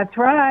 That's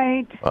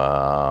right.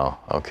 Oh,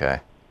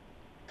 okay.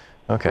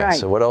 Okay, right.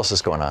 So what else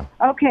is going on?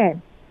 Okay,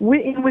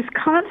 in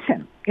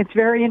Wisconsin, it's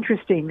very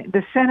interesting.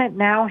 The Senate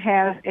now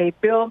has a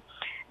bill.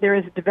 There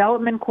is a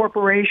development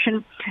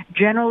corporation.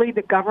 Generally,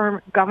 the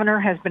governor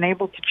has been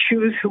able to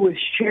choose who would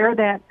chair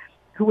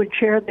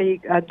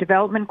the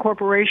development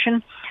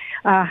corporation.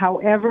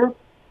 However,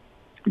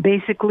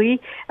 basically,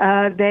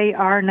 they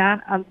are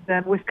not.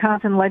 The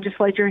Wisconsin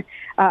legislature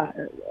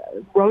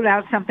wrote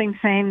out something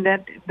saying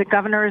that the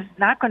governor is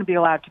not going to be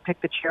allowed to pick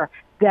the chair.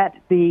 That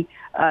the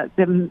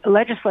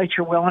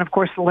legislature will, and of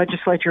course, the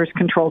legislature is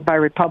controlled by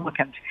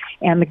Republicans,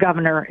 and the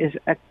governor is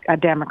a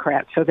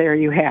Democrat. So there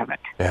you have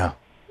it. Yeah.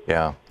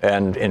 Yeah,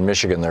 and in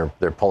Michigan,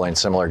 they're pulling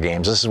similar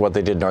games. This is what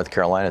they did in North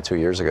Carolina 2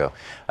 years ago.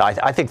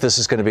 I think this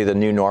is going to be the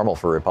new normal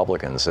for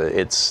Republicans.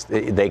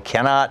 They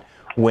cannot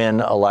win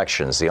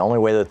elections. The only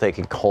way that they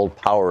can hold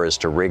power is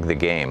to rig the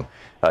game.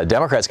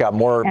 Democrats got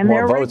more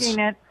votes. Rigging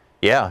it.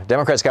 Yeah,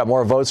 Democrats got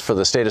more votes for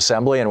the state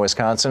assembly in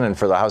Wisconsin and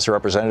for the House of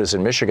Representatives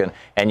in Michigan,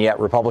 and yet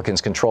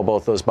Republicans control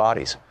both those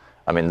bodies.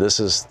 I mean, this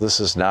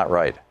is not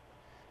right.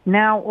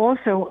 Now,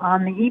 also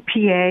on the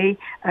EPA,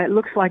 it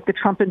looks like the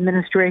Trump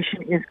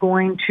administration is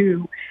going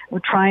to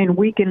try and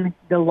weaken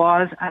the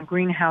laws on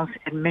greenhouse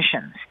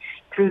emissions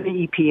through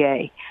the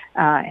EPA.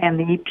 And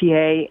the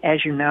EPA,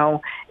 as you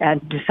know,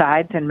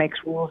 decides and makes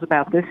rules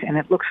about this, and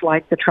it looks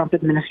like the Trump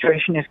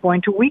administration is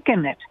going to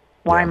weaken it.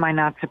 Why am I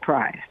not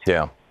surprised?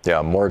 Yeah,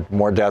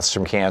 more deaths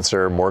from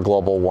cancer, more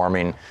global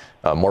warming,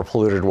 more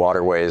polluted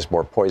waterways,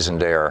 more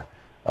poisoned air,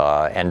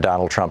 and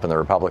Donald Trump and the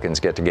Republicans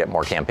get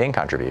more campaign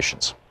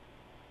contributions.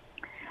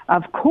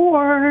 Of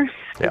course,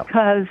 Yeah.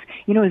 because,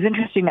 it's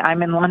interesting.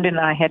 I'm in London.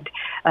 I had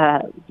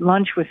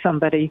lunch with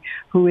somebody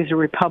who is a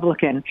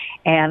Republican,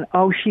 and,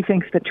 she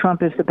thinks that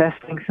Trump is the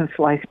best thing since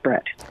sliced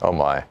bread. Oh,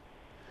 my.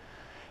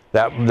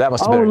 That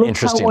must have been an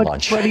interesting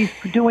lunch. What he's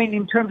doing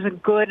in terms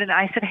of good. And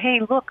I said,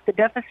 hey, look, the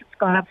deficit's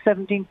gone up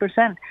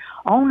 17%.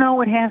 Oh,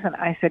 no, it hasn't.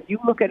 I said, you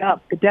look it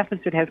up. The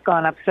deficit has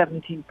gone up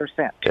 17%.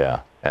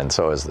 Yeah, and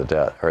so is the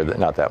debt. Or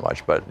not that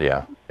much, but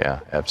yeah,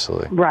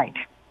 absolutely. Right.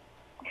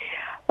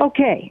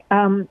 Okay,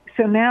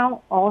 so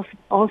now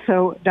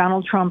also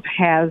Donald Trump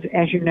has,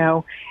 as you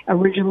know,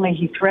 originally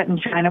he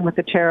threatened China with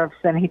the tariffs,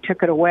 then he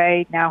took it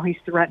away. Now he's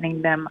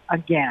threatening them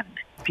again,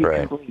 if you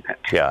can believe it.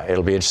 Yeah,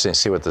 it'll be interesting to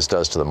see what this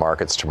does to the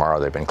markets tomorrow.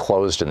 They've been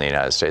closed in the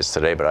United States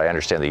today, but I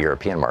understand the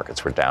European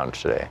markets were down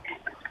today.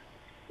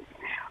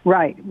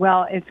 Right.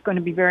 Well, it's going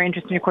to be very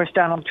interesting. Of course,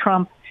 Donald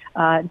Trump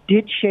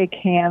did shake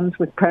hands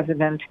with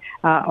President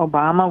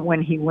Obama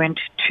when he went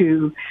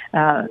to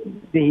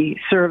the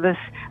service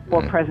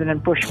for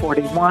President Bush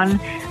 41.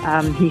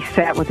 He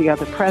sat with the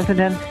other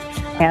presidents,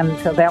 and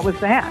so that was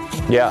that.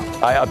 Yeah.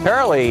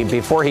 Apparently,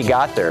 before he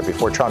got there,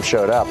 before Trump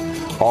showed up,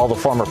 all the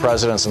former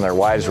presidents and their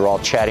wives were all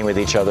chatting with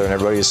each other, and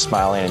everybody was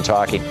smiling and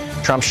talking.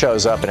 Trump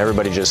shows up, and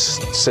everybody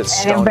just sits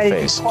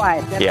stone-faced.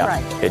 Quiet. That's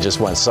right. It just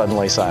went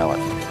suddenly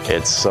silent.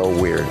 It's so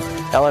weird.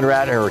 Ellen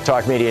Ratner,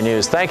 Talk Media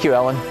News. Thank you,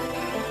 Ellen.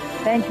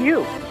 Thank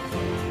you.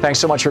 Thanks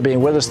so much for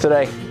being with us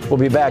today. We'll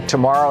be back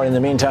tomorrow. In the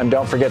meantime,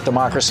 don't forget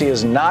democracy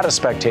is not a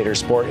spectator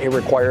sport. It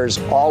requires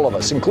all of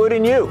us,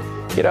 including you.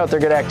 Get out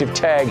there, get active,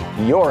 tag,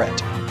 you're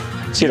it.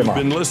 See you tomorrow.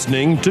 You've been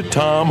listening to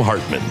Thom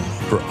Hartmann.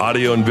 For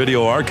audio and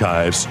video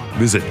archives,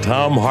 visit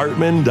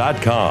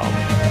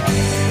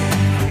thomhartmann.com.